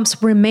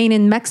 Trump's Remain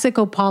in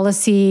Mexico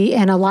policy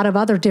and a lot of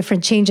other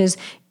different changes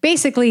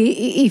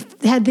basically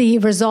had the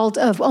result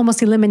of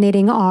almost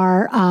eliminating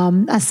our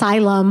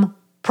asylum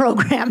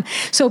program.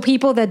 So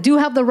people that do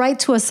have the right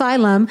to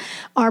asylum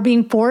are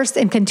being forced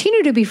and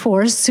continue to be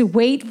forced to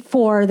wait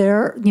for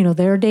their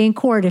day in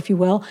court, if you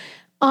will,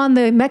 on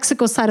the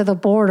Mexico side of the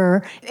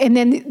border. And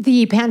then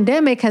the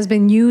pandemic has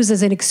been used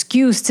as an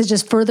excuse to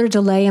just further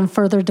delay and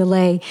further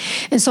delay.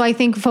 And so I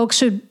think folks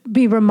should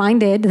be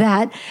reminded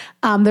that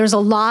there's a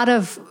lot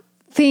of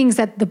things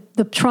that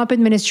the Trump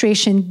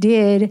administration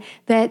did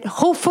that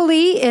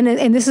hopefully,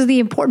 and this is the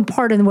important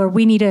part and where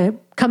we need to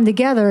come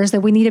together, is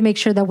that we need to make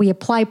sure that we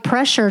apply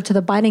pressure to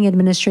the Biden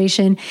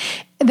administration,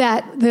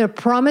 that the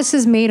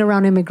promises made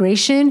around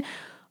immigration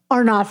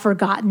are not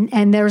forgotten.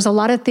 And there's a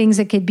lot of things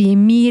that could be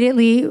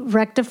immediately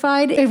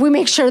rectified if we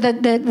make sure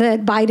that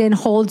Biden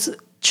holds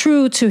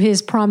true to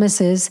his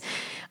promises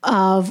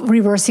of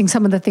reversing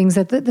some of the things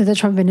that the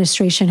Trump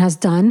administration has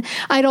done.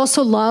 I'd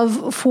also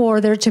love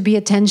for there to be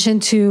attention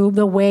to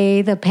the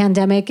way the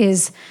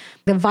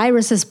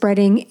virus is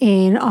spreading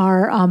in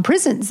our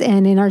prisons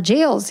and in our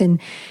jails,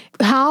 and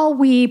how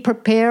we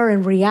prepare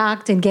and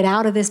react and get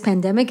out of this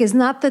pandemic is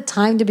not the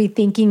time to be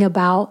thinking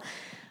about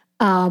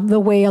the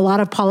way a lot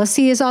of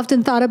policy is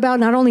often thought about.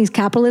 Not only is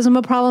capitalism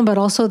a problem, but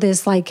also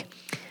this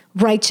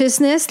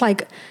righteousness,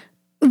 like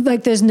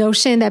this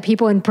notion that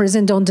people in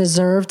prison don't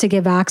deserve to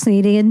get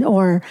vaccinated,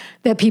 or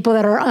that people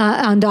that are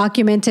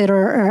undocumented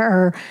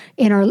or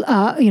in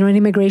our in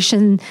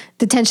immigration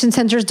detention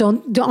centers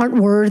aren't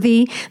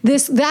worthy.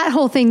 That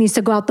whole thing needs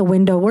to go out the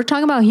window. We're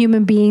talking about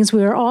human beings.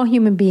 We are all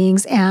human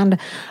beings, and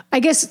I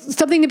guess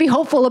something to be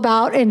hopeful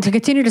about and to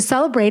continue to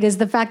celebrate is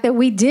the fact that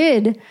we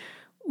did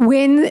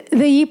win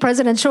the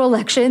presidential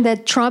election,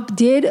 that Trump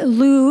did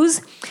lose.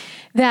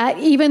 That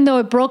even though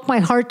it broke my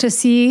heart to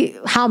see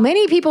how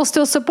many people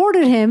still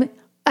supported him,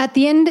 at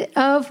the end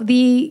of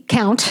the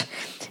count,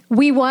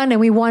 we won,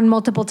 and we won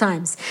multiple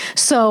times.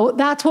 So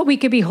that's what we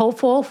could be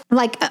hopeful.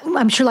 Like,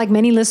 I'm sure like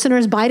many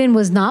listeners, Biden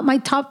was not my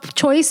top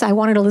choice. I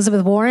wanted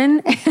Elizabeth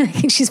Warren. I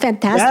think she's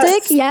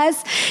fantastic.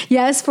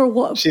 Yes. For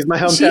what she's my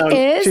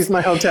hometown. She's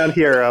my hometown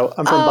hero.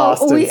 I'm from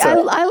Boston.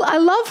 I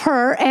love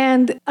her.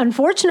 And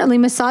unfortunately,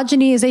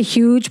 misogyny is a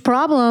huge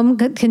problem,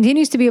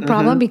 continues to be a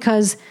problem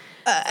because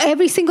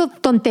every single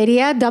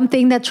tonteria, dumb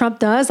thing that Trump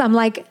does, I'm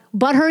like,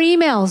 but her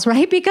emails,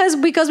 right? Because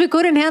we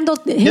couldn't handle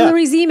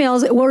Hillary's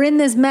emails. We're in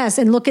this mess,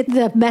 and look at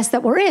the mess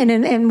that we're in.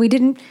 And we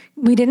didn't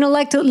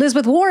elect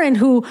Elizabeth Warren,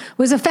 who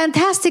was a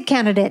fantastic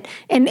candidate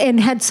and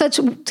had such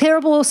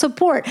terrible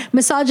support.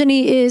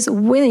 Misogyny is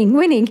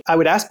winning. I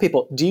would ask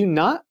people, do you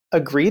not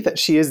agree that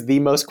she is the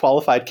most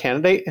qualified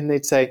candidate? And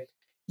they'd say,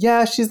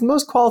 yeah, she's the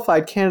most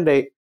qualified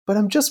candidate, but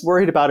I'm just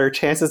worried about her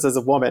chances as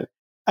a woman.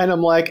 And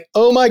I'm like,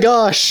 oh my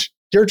gosh,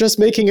 you're just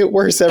making it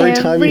worse every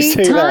time you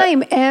say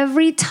that.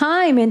 Every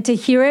time. And to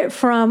hear it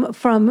from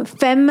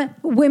femme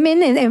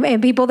women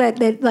and people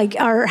that like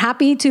are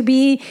happy to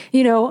be,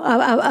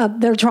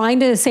 they're trying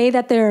to say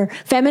that they're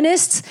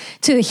feminists,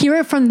 to hear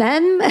it from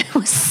them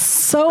was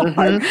so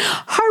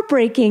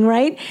heartbreaking,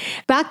 right?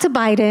 Back to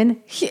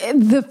Biden.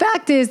 The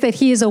fact is that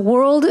he is a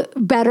world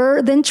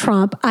better than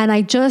Trump. And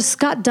I just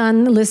got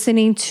done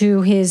listening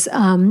to his,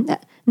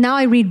 now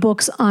I read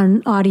books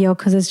on audio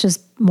because it's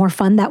just more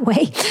fun that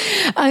way.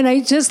 And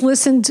I just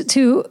listened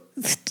to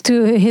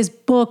his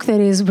book that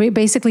is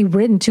basically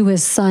written to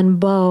his son,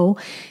 Beau.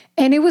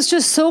 And it was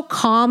just so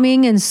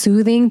calming and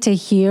soothing to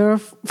hear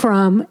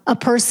from a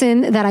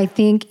person that I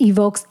think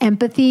evokes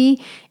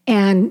empathy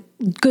and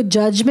good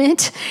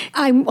judgment.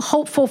 I'm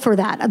hopeful for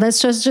that.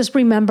 Let's just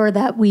remember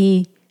that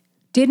we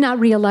did not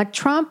reelect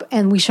Trump,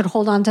 and we should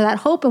hold on to that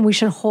hope, and we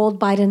should hold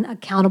Biden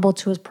accountable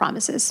to his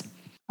promises.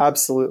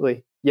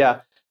 Absolutely.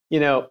 Yeah.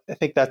 I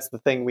think that's the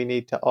thing we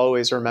need to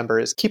always remember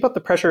is keep up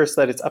the pressure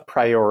so that it's a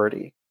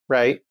priority,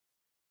 right?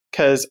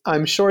 Because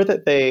I'm sure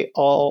that they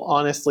all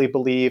honestly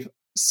believe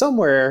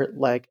somewhere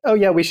like, oh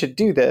yeah, we should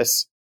do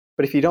this.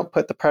 But if you don't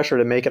put the pressure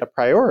to make it a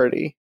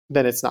priority,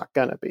 then it's not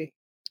going to be.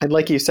 And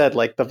like you said,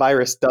 like the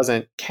virus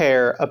doesn't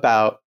care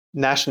about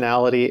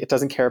nationality. It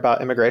doesn't care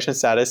about immigration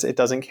status. It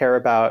doesn't care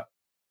about,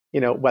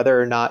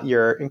 whether or not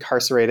you're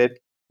incarcerated.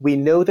 We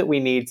know that we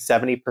need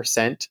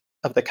 70%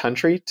 of the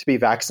country to be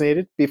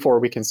vaccinated before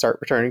we can start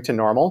returning to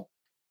normal.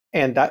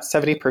 And that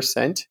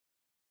 70%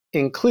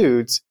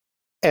 includes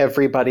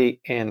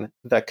everybody in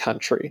the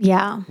country.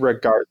 Yeah.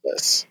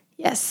 Regardless.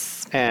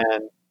 Yes.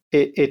 And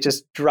it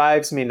just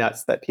drives me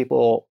nuts that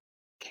people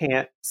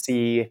can't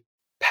see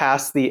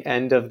past the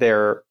end of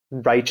their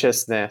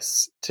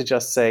righteousness to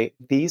just say,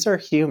 these are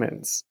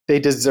humans. They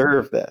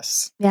deserve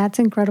this. Yeah, it's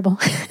incredible.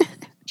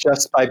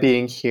 Just by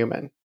being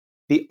human.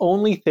 The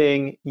only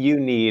thing you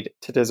need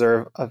to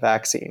deserve a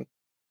vaccine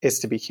is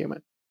to be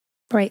human.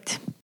 Right.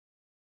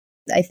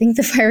 I think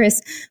the virus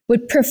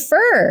would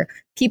prefer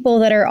people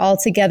that are all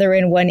together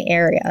in one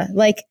area.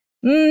 Like,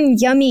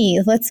 yummy,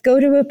 let's go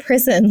to a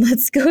prison.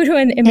 Let's go to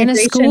an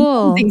immigration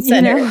holding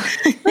center.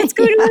 Let's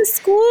go to a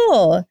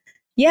school.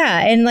 Yeah.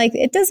 And like,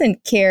 it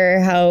doesn't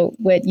care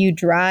what you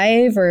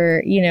drive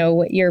or,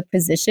 what your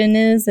position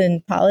is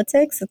in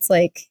politics. It's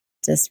like,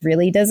 just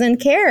really doesn't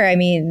care. I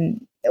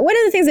mean, one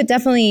of the things that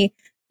definitely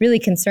really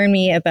concerned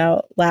me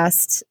about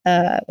last,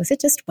 was it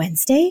just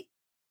Wednesday?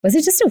 Was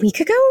it just a week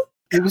ago?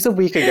 It was a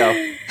week ago.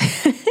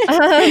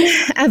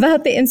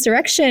 About the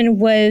insurrection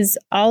was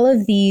all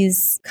of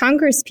these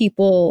Congress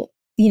people,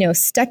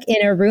 stuck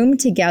in a room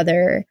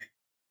together,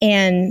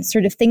 and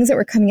sort of things that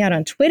were coming out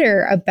on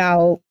Twitter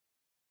about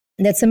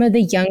that some of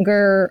the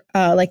younger,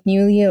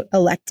 newly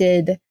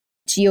elected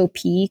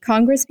GOP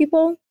Congress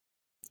people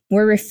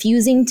were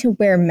refusing to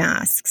wear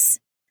masks.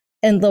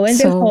 And lo and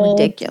behold,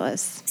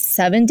 ridiculous.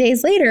 7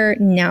 days later,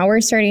 now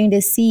we're starting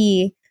to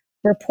see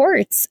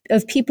reports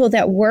of people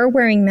that were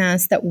wearing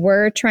masks, that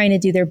were trying to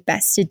do their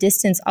best to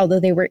distance, although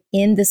they were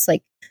in this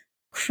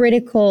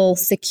critical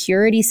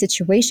security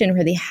situation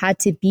where they had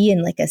to be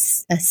in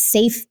a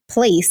safe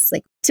place,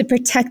 to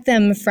protect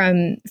them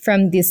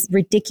from this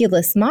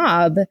ridiculous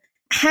mob,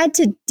 had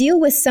to deal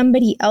with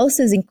somebody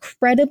else's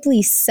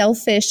incredibly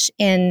selfish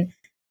and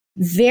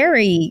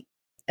very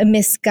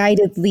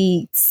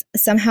misguidedly,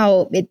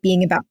 somehow it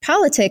being about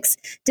politics,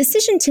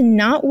 decision to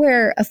not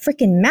wear a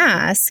freaking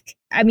mask.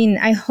 I mean,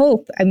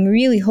 I'm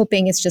really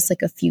hoping it's just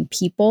a few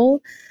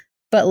people,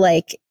 but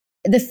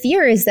the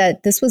fear is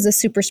that this was a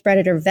super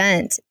spreader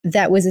event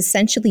that was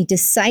essentially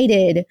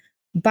decided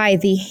by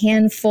the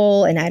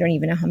handful, and I don't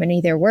even know how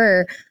many there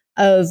were,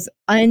 of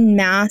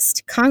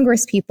unmasked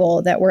Congress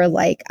people that were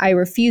I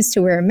refuse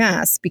to wear a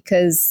mask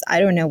because I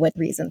don't know what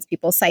reasons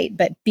people cite,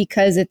 but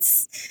because it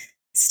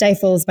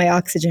stifles my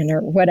oxygen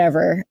or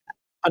whatever.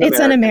 It's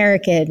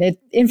un-American. It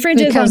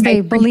infringes because on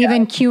they believe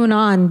in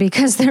QAnon,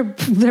 because they're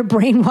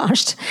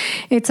brainwashed.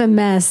 It's a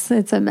mess.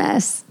 It's a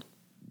mess.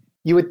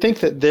 You would think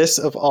that this,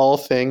 of all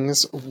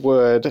things,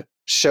 would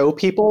show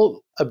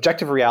people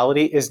objective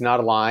reality is not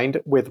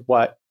aligned with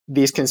what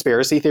these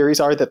conspiracy theories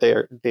are that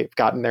they've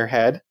got in their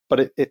head,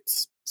 but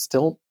it's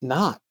still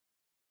not.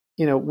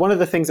 One of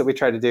the things that we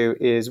try to do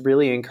is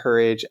really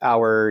encourage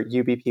our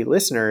UBP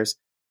listeners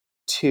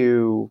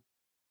to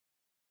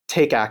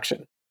take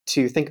action,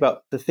 to think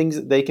about the things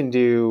that they can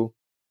do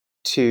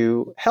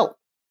to help.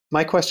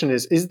 My question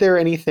is there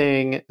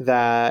anything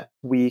that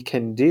we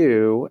can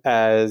do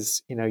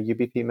as,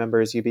 UBP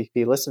members,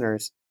 UBP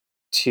listeners,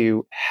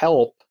 to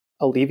help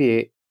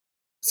alleviate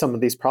some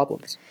of these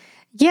problems?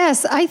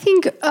 Yes, I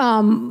think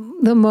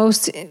the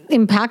most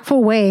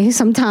impactful way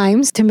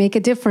sometimes to make a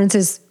difference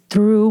is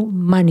through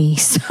money.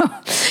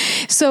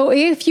 So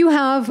if you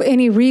have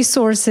any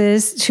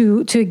resources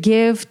to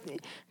give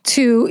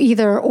to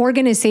either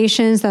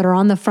organizations that are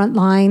on the front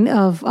line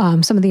of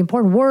some of the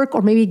important work,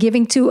 or maybe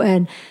giving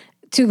to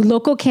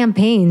local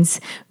campaigns,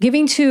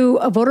 giving to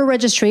voter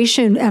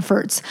registration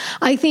efforts.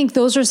 I think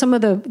those are some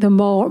of the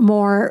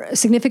more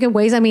significant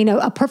ways. I mean,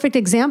 a perfect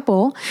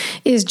example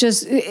is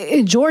just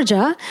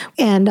Georgia,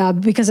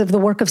 and because of the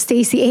work of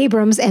Stacey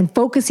Abrams and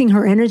focusing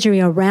her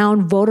energy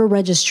around voter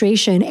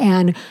registration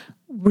and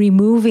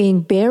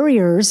removing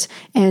barriers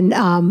and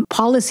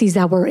policies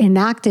that were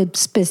enacted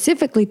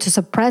specifically to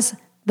suppress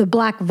the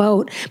Black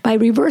vote. By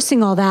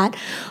reversing all that,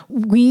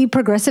 we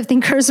progressive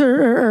thinkers,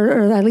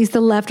 or at least the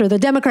left or the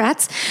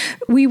Democrats,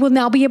 we will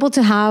now be able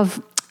to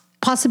have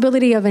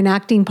possibility of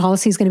enacting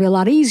policy is going to be a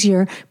lot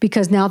easier,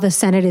 because now the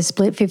Senate is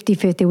split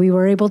 50-50. We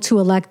were able to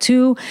elect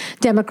 2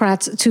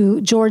 Democrats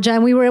to Georgia,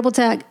 and we were able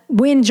to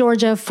win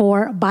Georgia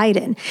for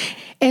Biden.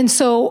 And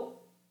so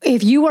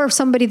if you are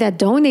somebody that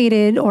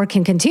donated or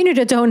can continue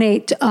to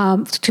donate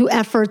to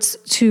efforts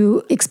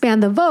to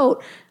expand the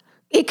vote,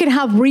 it can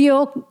have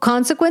real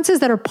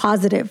consequences that are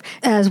positive,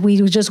 as we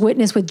just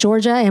witnessed with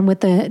Georgia and with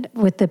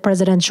the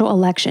presidential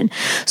election.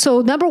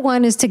 So number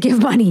one is to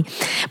give money.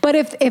 But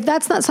if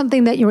that's not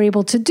something that you're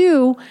able to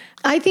do,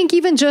 I think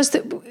even just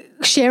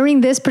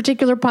sharing this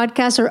particular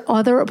podcast or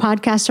other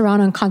podcasts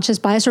around unconscious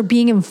bias, or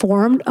being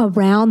informed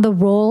around the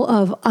role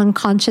of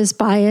unconscious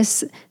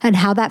bias and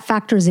how that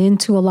factors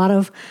into a lot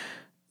of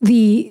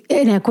the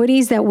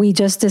inequities that we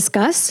just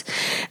discussed,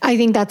 I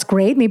think that's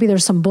great. Maybe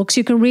there's some books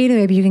you can read, and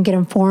maybe you can get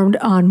informed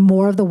on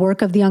more of the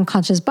work of the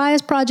Unconscious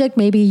Bias Project.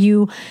 Maybe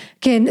you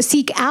can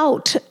seek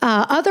out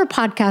other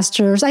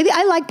podcasters.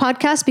 I like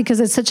podcasts because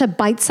it's such a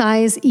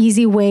bite-sized,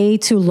 easy way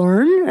to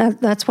learn.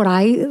 That's what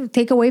I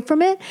take away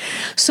from it.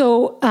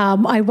 So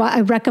I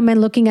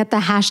recommend looking at the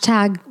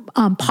hashtag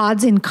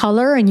Pods in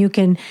Color, and you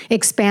can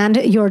expand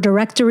your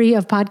directory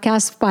of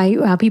podcasts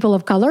by people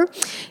of color.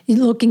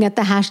 You're looking at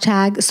the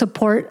hashtag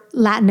Support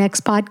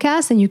Latinx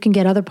Podcast, and you can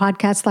get other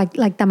podcasts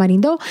like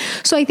Tamarindo.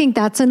 So I think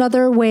that's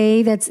another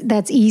way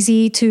that's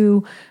easy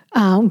to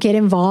get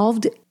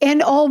involved.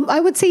 And I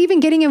would say even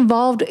getting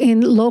involved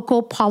in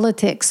local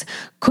politics.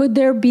 Could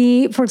there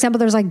be, for example,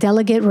 there's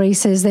delegate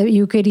races that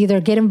you could either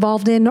get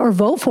involved in or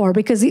vote for,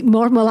 because a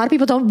lot of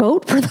people don't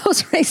vote for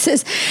those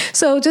races.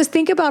 So just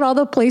think about all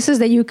the places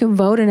that you can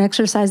vote and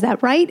exercise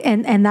that right.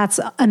 And that's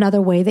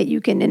another way that you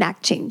can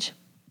enact change.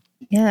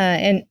 Yeah.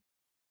 And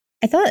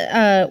I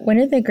thought one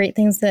of the great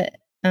things that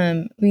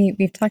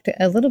we've talked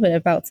a little bit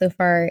about so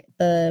far,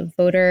 the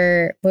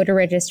voter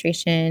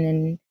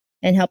registration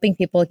and helping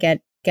people get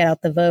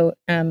out the vote.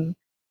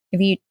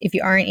 If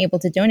you aren't able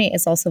to donate,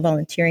 it's also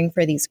volunteering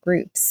for these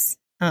groups.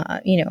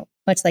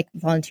 Much like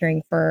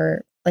volunteering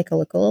for a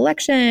local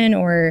election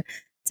or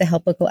to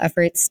help local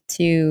efforts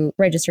to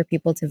register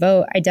people to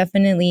vote. I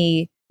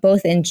definitely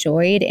both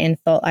enjoyed and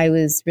felt I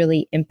was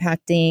really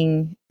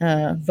impacting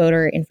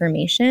voter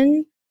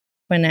information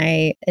when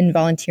in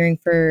volunteering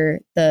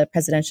for the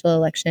presidential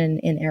election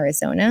in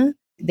Arizona.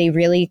 They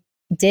really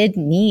did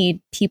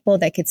need people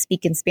that could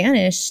speak in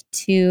Spanish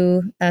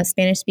to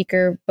Spanish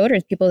speaker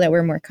voters, people that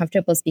were more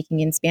comfortable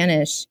speaking in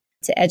Spanish,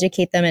 to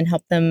educate them and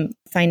help them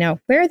find out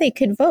where they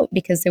could vote,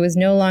 because there was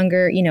no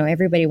longer,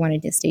 everybody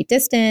wanted to stay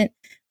distant.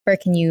 Where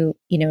can you,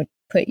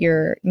 put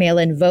your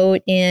mail-in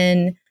vote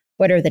in?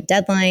 What are the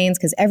deadlines?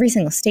 Because every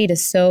single state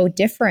is so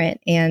different.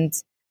 And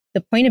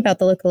the point about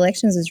the local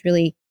elections is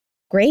really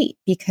great,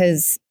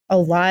 because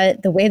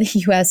the way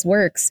the US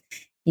works,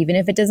 even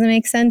if it doesn't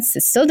make sense,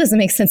 it still doesn't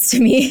make sense to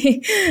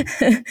me,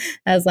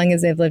 as long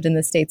as I've lived in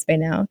the States by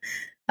now,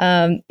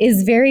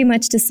 is very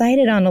much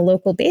decided on a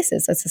local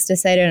basis. It's just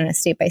decided on a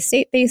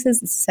state-by-state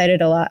basis. It's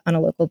decided a lot on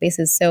a local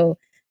basis. So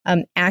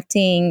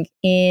acting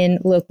in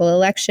local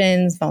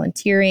elections,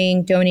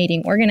 volunteering,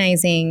 donating,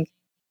 organizing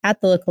at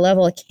the local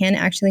level can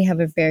actually have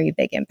a very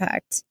big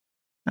impact.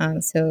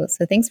 So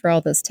thanks for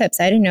all those tips.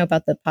 I didn't know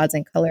about the Pods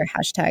in Color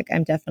hashtag.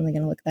 I'm definitely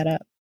going to look that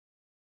up.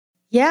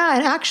 Yeah,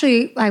 and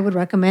actually, I would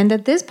recommend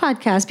that this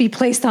podcast be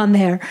placed on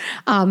there.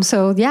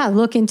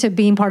 Look into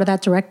being part of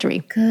that directory.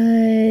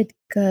 Good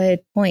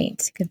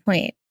point.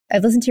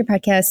 I've listened to your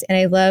podcast, and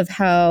I love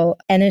how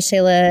Ana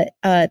Sheila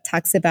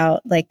talks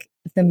about like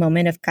the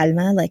moment of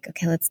calma. Like,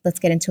 okay, let's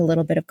get into a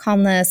little bit of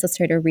calmness. Let's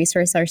try to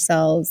resource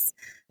ourselves.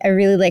 I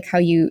really like how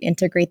you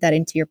integrate that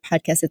into your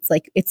podcast.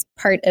 It's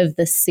part of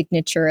the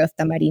signature of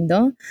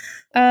Tamarindo.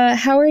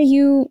 How are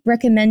you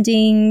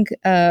recommending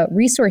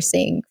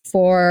resourcing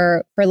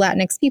for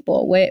Latinx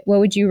people? What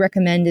would you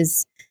recommend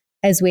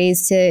as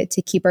ways to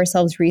keep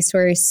ourselves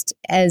resourced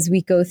as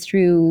we go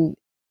through,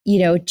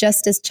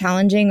 just as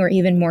challenging or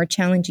even more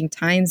challenging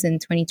times in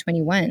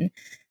 2021?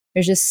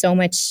 There's just so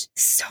much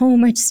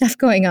stuff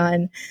going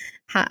on.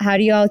 How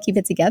do you all keep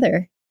it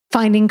together?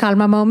 Finding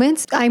calma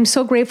moments. I'm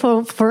so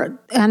grateful for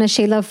Ana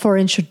Sheila for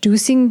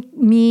introducing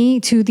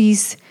me to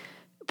these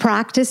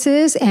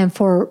practices and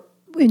for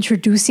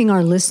introducing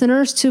our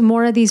listeners to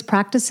more of these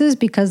practices,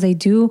 because they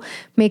do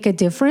make a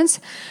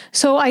difference.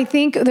 So I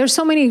think there's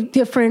so many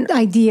different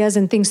ideas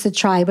and things to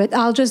try, but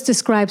I'll just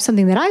describe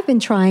something that I've been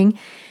trying.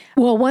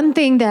 Well, one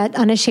thing that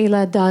Ana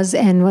Sheila does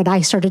and what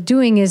I started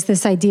doing is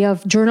this idea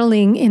of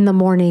journaling in the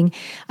morning.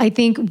 I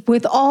think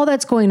with all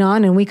that's going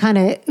on, and we kind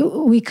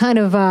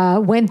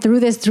of went through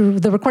this through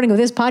the recording of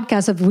this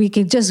podcast, of we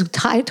could just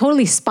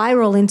totally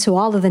spiral into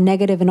all of the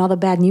negative and all the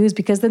bad news,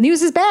 because the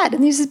news is bad. The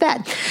news is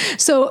bad.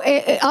 So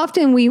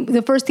often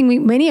the first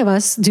thing many of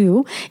us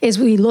do is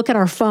we look at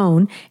our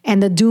phone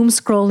and the doom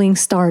scrolling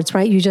starts,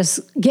 right? You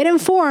just get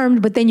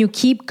informed, but then you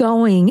keep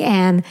going,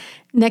 and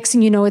next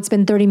thing you know, it's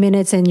been 30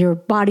 minutes and your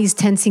body's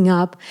tensing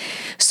up.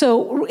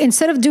 So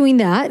instead of doing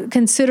that,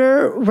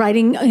 consider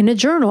writing in a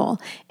journal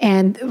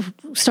and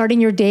starting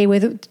your day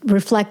with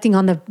reflecting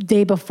on the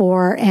day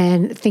before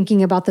and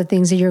thinking about the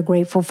things that you're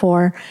grateful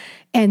for,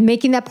 and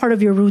making that part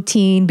of your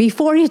routine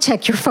before you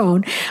check your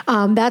phone.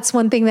 That's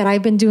one thing that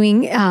I've been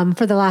doing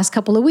for the last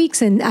couple of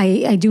weeks, and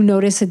I do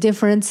notice a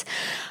difference.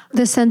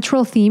 The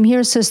central theme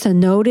here is just to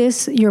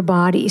notice your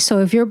body. So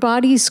if your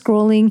body's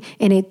scrolling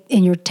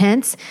and you're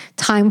tense,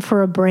 time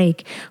for a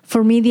break.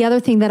 For me, the other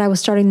thing that I was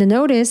starting to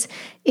notice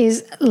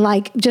is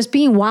like just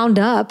being wound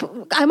up.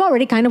 I'm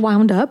already kind of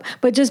wound up,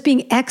 but just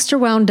being extra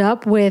wound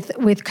up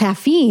with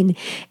caffeine,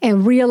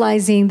 and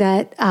realizing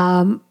that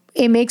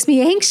it makes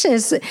me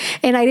anxious,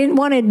 and I didn't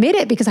want to admit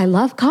it because I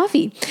love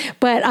coffee.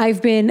 But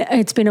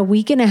it's been a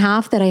week and a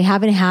half that I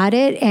haven't had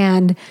it,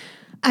 and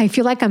I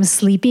feel like I'm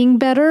sleeping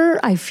better.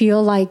 I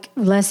feel like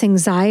less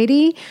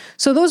anxiety.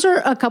 So those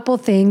are a couple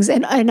things.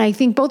 And I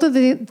think both of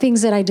the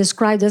things that I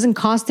described doesn't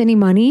cost any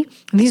money.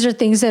 These are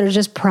things that are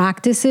just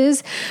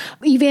practices.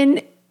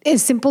 Even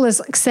as simple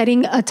as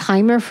setting a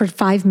timer for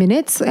 5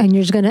 minutes, and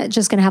you're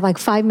just gonna have like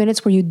 5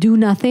 minutes where you do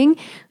nothing.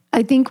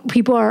 I think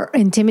people are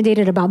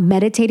intimidated about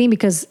meditating,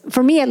 because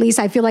for me, at least,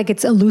 I feel like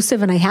it's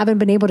elusive and I haven't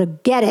been able to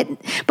get it.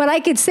 But I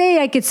could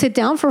say I could sit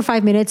down for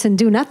 5 minutes and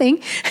do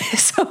nothing.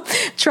 So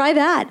try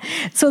that.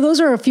 So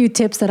those are a few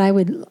tips that I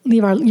would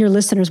leave your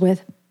listeners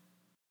with.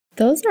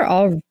 Those are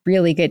all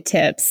really good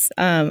tips.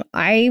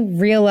 I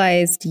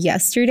realized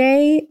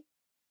yesterday,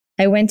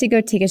 I went to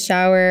go take a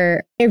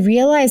shower. I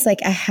realized like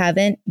I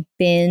haven't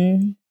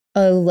been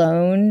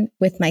alone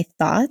with my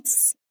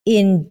thoughts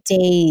in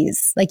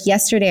days. Like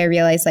yesterday, I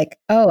realized like,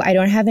 oh, I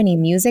don't have any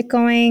music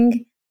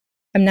going.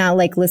 I'm not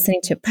like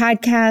listening to a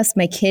podcast.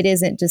 My kid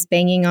isn't just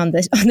banging on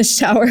the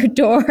shower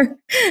door.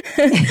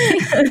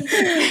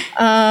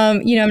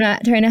 I'm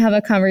not trying to have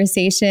a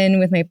conversation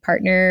with my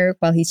partner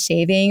while he's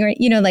shaving, or,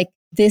 like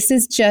this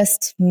is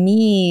just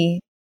me,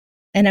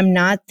 and I'm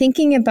not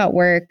thinking about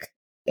work.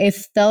 It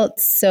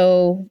felt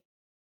so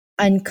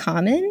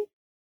uncommon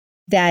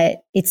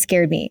that it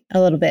scared me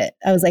a little bit.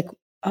 I was like,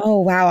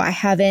 oh, wow, I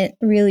haven't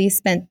really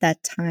spent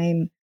that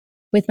time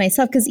with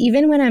myself. Because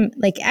even when I'm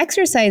like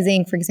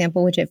exercising, for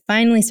example, which I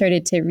finally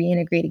started to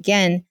reintegrate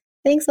again,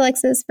 thanks,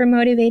 Alexis, for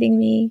motivating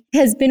me,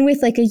 has been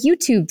with like a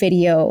YouTube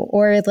video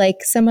or like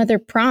some other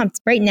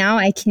prompt. Right now,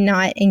 I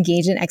cannot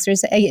engage in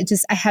exercise.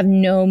 I have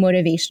no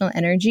motivational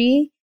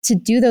energy to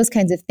do those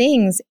kinds of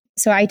things.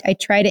 So I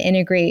try to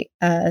integrate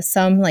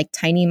some like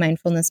tiny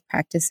mindfulness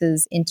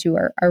practices into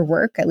our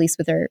work, at least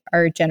with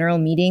our general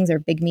meetings or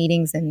big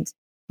meetings and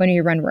when we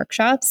run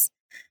workshops.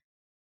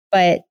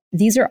 But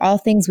these are all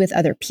things with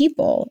other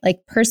people.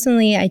 Like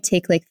personally, I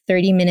take like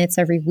 30 minutes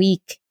every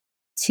week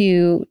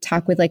to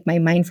talk with like my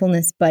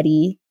mindfulness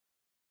buddy.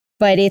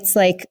 But it's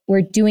like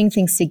we're doing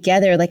things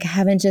together. Like I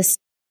haven't just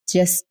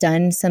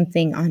done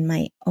something on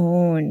my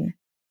own.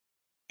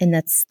 And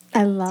that's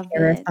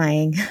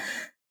terrifying.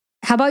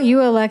 How about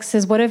you,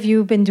 Alexis? What have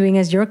you been doing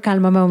as your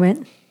calma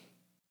moment?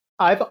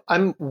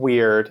 I'm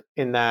weird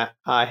in that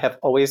I have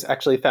always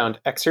actually found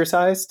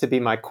exercise to be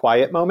my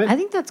quiet moment. I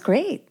think that's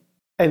great.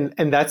 And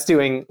that's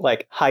doing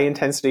like high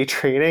intensity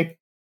training,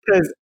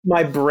 because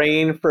my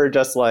brain for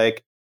just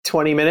like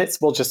 20 minutes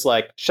will just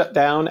like shut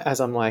down as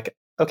I'm like,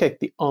 okay,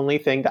 the only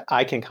thing that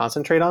I can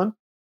concentrate on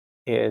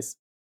is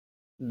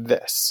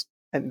this.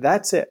 And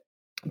that's it.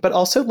 But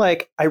also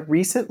like I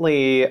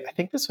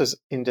think this was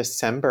in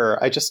December,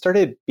 I just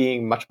started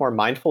being much more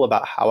mindful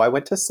about how I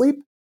went to sleep.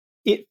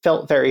 It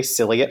felt very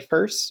silly at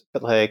first,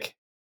 but like,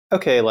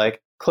 okay,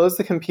 like close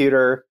the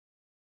computer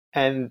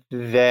and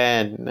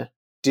then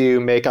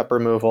do makeup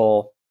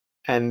removal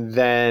and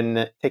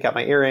then take out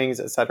my earrings,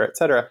 et cetera, et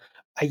cetera.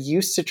 I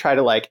used to try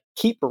to like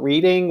keep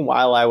reading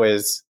while I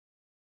was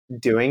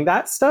doing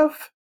that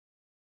stuff,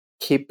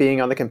 keep being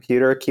on the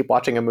computer, keep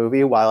watching a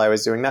movie while I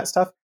was doing that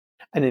stuff.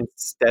 And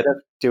instead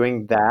of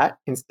doing that,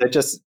 instead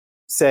just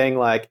saying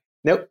like,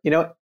 nope, you know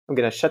what? I'm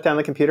going to shut down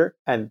the computer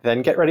and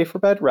then get ready for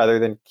bed rather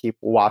than keep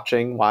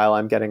watching while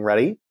I'm getting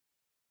ready,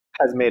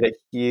 has made a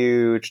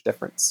huge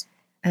difference.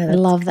 I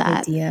love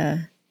that. Yeah.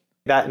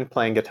 That and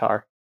playing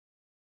guitar.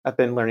 I've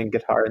been learning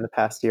guitar in the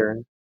past year,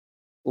 and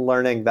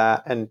learning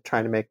that and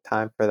trying to make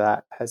time for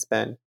that has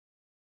been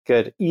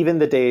good. Even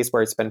the days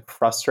where it's been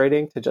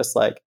frustrating to just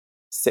like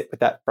sit with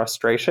that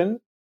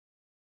frustration,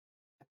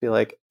 I'd be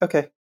like,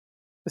 okay,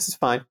 this is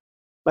fine.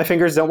 My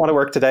fingers don't want to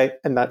work today,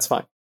 and that's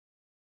fine.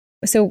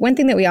 So one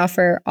thing that we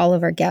offer all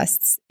of our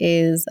guests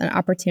is an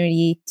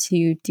opportunity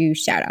to do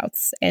shout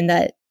outs, and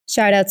that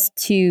shout outs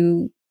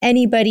to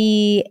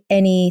anybody,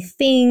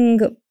 anything,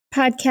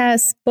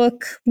 podcast,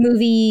 book,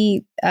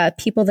 movie,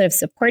 people that have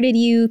supported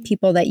you,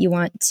 people that you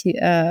want to,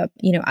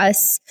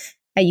 us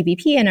at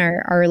UBP and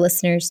our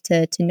listeners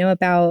to know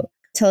about.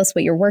 Tell us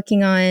what you're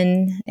working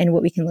on and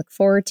what we can look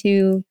forward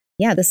to.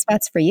 Yeah, the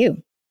spot's for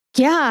you.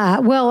 Yeah,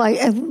 well, I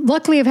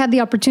luckily I've had the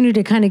opportunity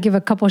to kind of give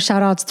a couple of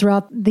shout outs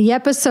throughout the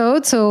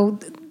episode. So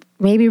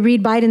maybe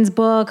read Biden's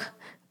book,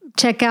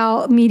 check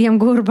out Medium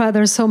Gurba.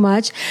 There's so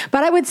much.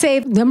 But I would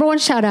say number one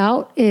shout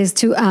out is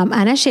to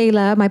Ana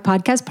Sheila, my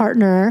podcast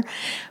partner,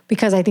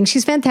 because I think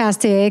she's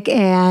fantastic.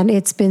 And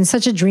it's been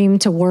such a dream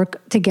to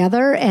work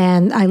together.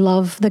 And I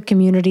love the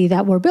community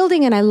that we're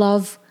building. And I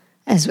love,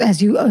 as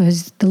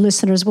the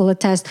listeners will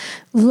attest,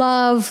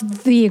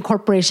 love the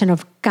incorporation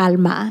of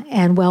calma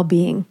and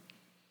well-being.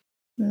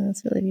 Oh,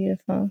 that's really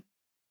beautiful.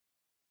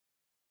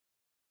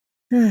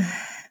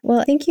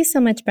 Well, thank you so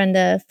much,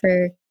 Brenda,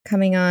 for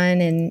coming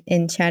on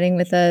and chatting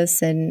with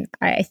us. And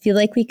I feel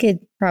like we could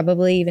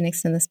probably even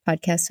extend this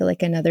podcast to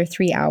like another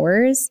 3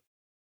 hours.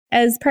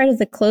 As part of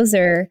the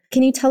closer,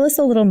 can you tell us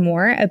a little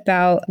more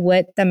about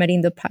what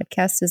Tamarindo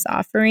Podcast is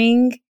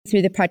offering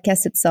through the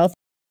podcast itself?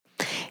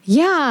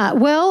 Yeah,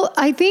 well,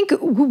 I think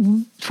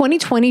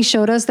 2020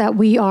 showed us that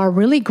we are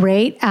really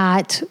great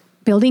at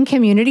building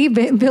community,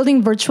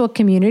 building virtual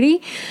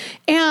community.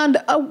 And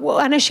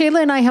Ana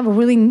Sheila and I have a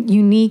really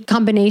unique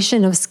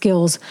combination of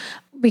skills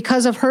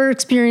because of her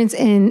experience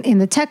in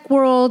the tech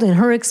world and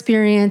her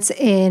experience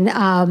in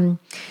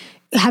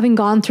having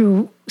gone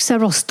through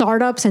several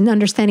startups and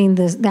understanding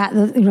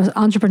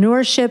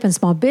entrepreneurship and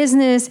small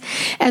business,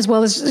 as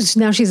well as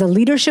now she's a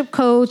leadership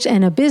coach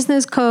and a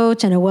business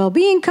coach and a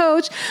well-being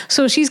coach.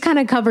 So she's kind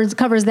of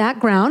covers that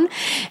ground.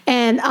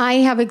 And I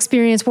have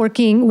experience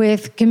working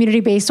with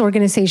community-based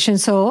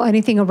organizations. So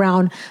anything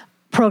around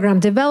program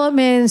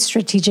development,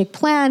 strategic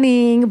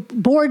planning,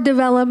 board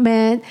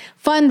development,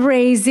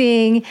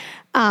 fundraising,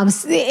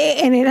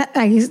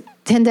 I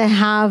tend to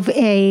have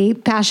a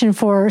passion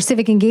for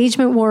civic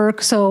engagement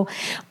work. So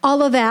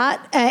all of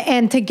that.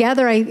 And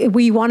together,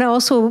 we want to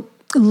also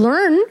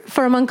learn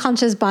from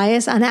Unconscious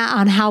Bias on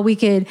how we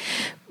could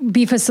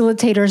be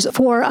facilitators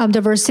for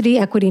diversity,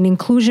 equity, and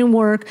inclusion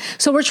work.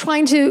 So we're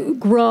trying to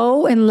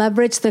grow and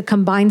leverage the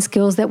combined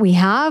skills that we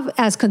have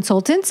as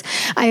consultants.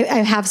 I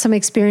have some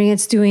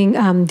experience doing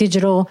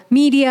digital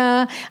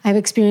media. I have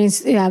experience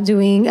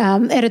doing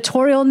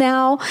editorial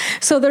now.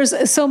 So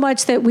there's so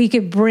much that we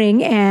could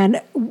bring. And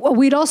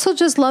we'd also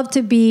just love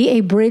to be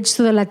a bridge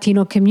to the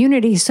Latino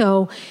community.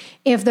 So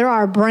if there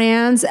are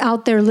brands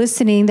out there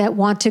listening that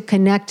want to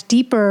connect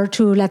deeper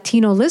to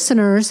Latino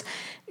listeners,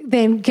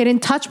 then get in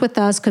touch with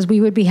us because we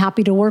would be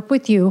happy to work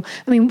with you.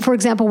 I mean, for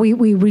example, we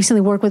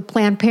recently worked with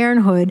Planned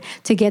Parenthood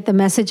to get the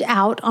message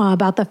out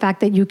about the fact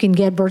that you can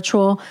get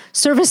virtual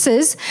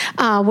services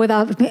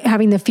without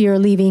having the fear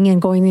of leaving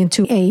and going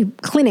into a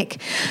clinic.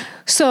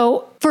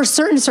 So for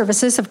certain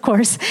services, of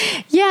course.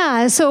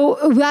 Yeah. So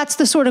that's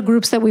the sort of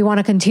groups that we want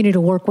to continue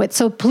to work with.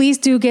 So please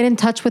do get in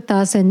touch with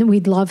us and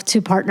we'd love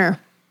to partner.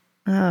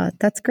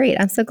 That's great.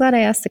 I'm so glad I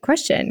asked the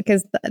question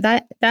because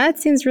that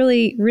seems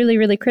really, really,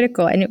 really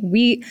critical. And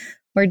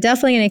we're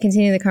definitely going to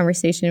continue the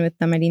conversation with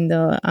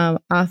Tamarindo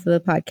off of the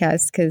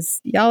podcast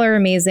because y'all are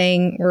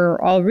amazing. We're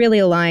all really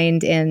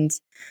aligned and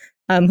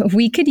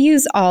we could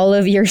use all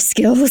of your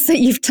skills that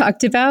you've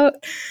talked about.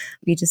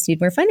 We just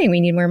need more funding. We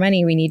need more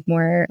money. We need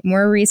more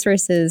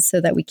resources so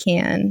that we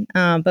can.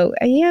 But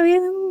yeah,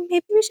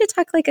 maybe we should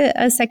talk like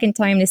a second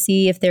time to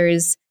see if there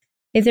is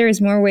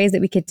more ways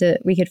that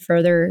we could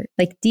further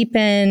like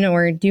deepen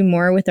or do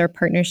more with our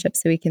partnership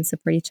so we can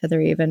support each other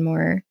even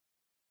more.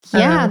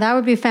 Yeah, that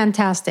would be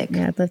fantastic.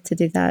 Yeah, I'd love to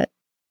do that.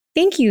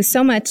 Thank you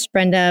so much,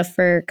 Brenda,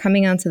 for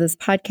coming onto this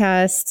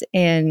podcast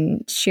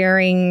and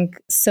sharing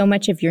so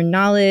much of your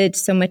knowledge,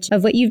 so much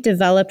of what you've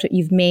developed, what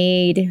you've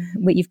made,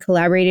 what you've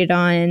collaborated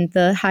on,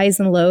 the highs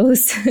and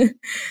lows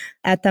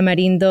at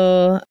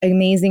Tamarindo,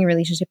 amazing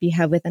relationship you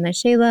have with Ana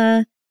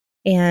Sheila,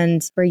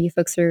 and where you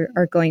folks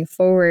are going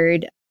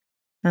forward.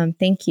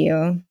 Thank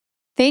you.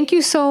 Thank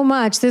you so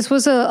much. This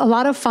was a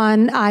lot of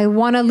fun. I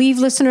want to leave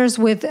listeners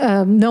with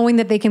knowing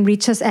that they can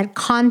reach us at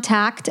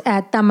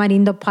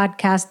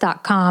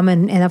contact@tamarindopodcast.com.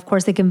 And of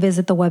course, they can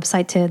visit the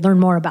website to learn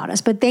more about us.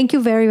 But thank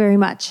you very, very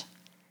much.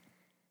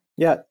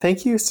 Yeah,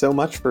 thank you so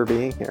much for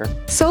being here.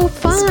 So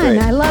fun.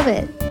 I love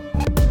it.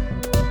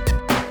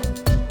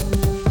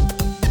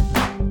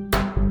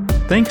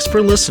 Thanks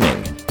for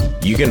listening.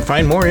 You can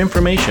find more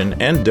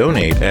information and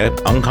donate at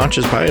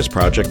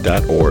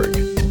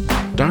unconsciousbiasproject.org.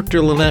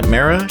 Dr. Lynette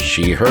Mera,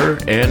 she, her,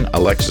 and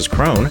Alexis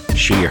Krohn,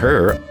 she,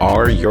 her,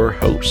 are your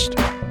host.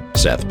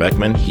 Seth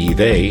Beckman, he,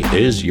 they,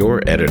 is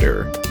your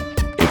editor.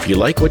 If you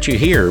like what you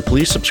hear,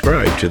 please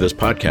subscribe to this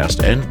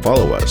podcast and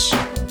follow us.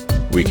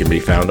 We can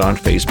be found on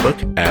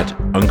Facebook at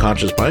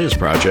Unconscious Bias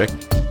Project,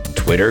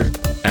 Twitter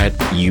at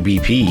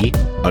UBP_STEM,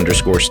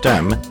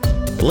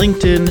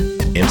 LinkedIn,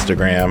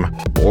 Instagram,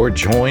 or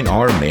join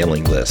our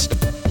mailing list.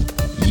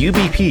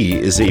 UBP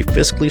is a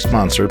fiscally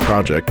sponsored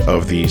project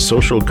of the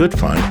Social Good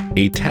Fund,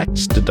 a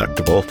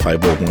tax-deductible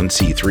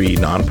 501c3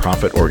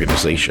 nonprofit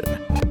organization.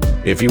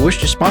 If you wish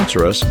to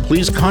sponsor us,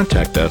 please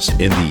contact us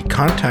in the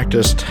Contact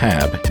Us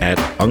tab at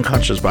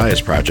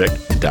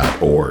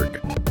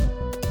unconsciousbiasproject.org.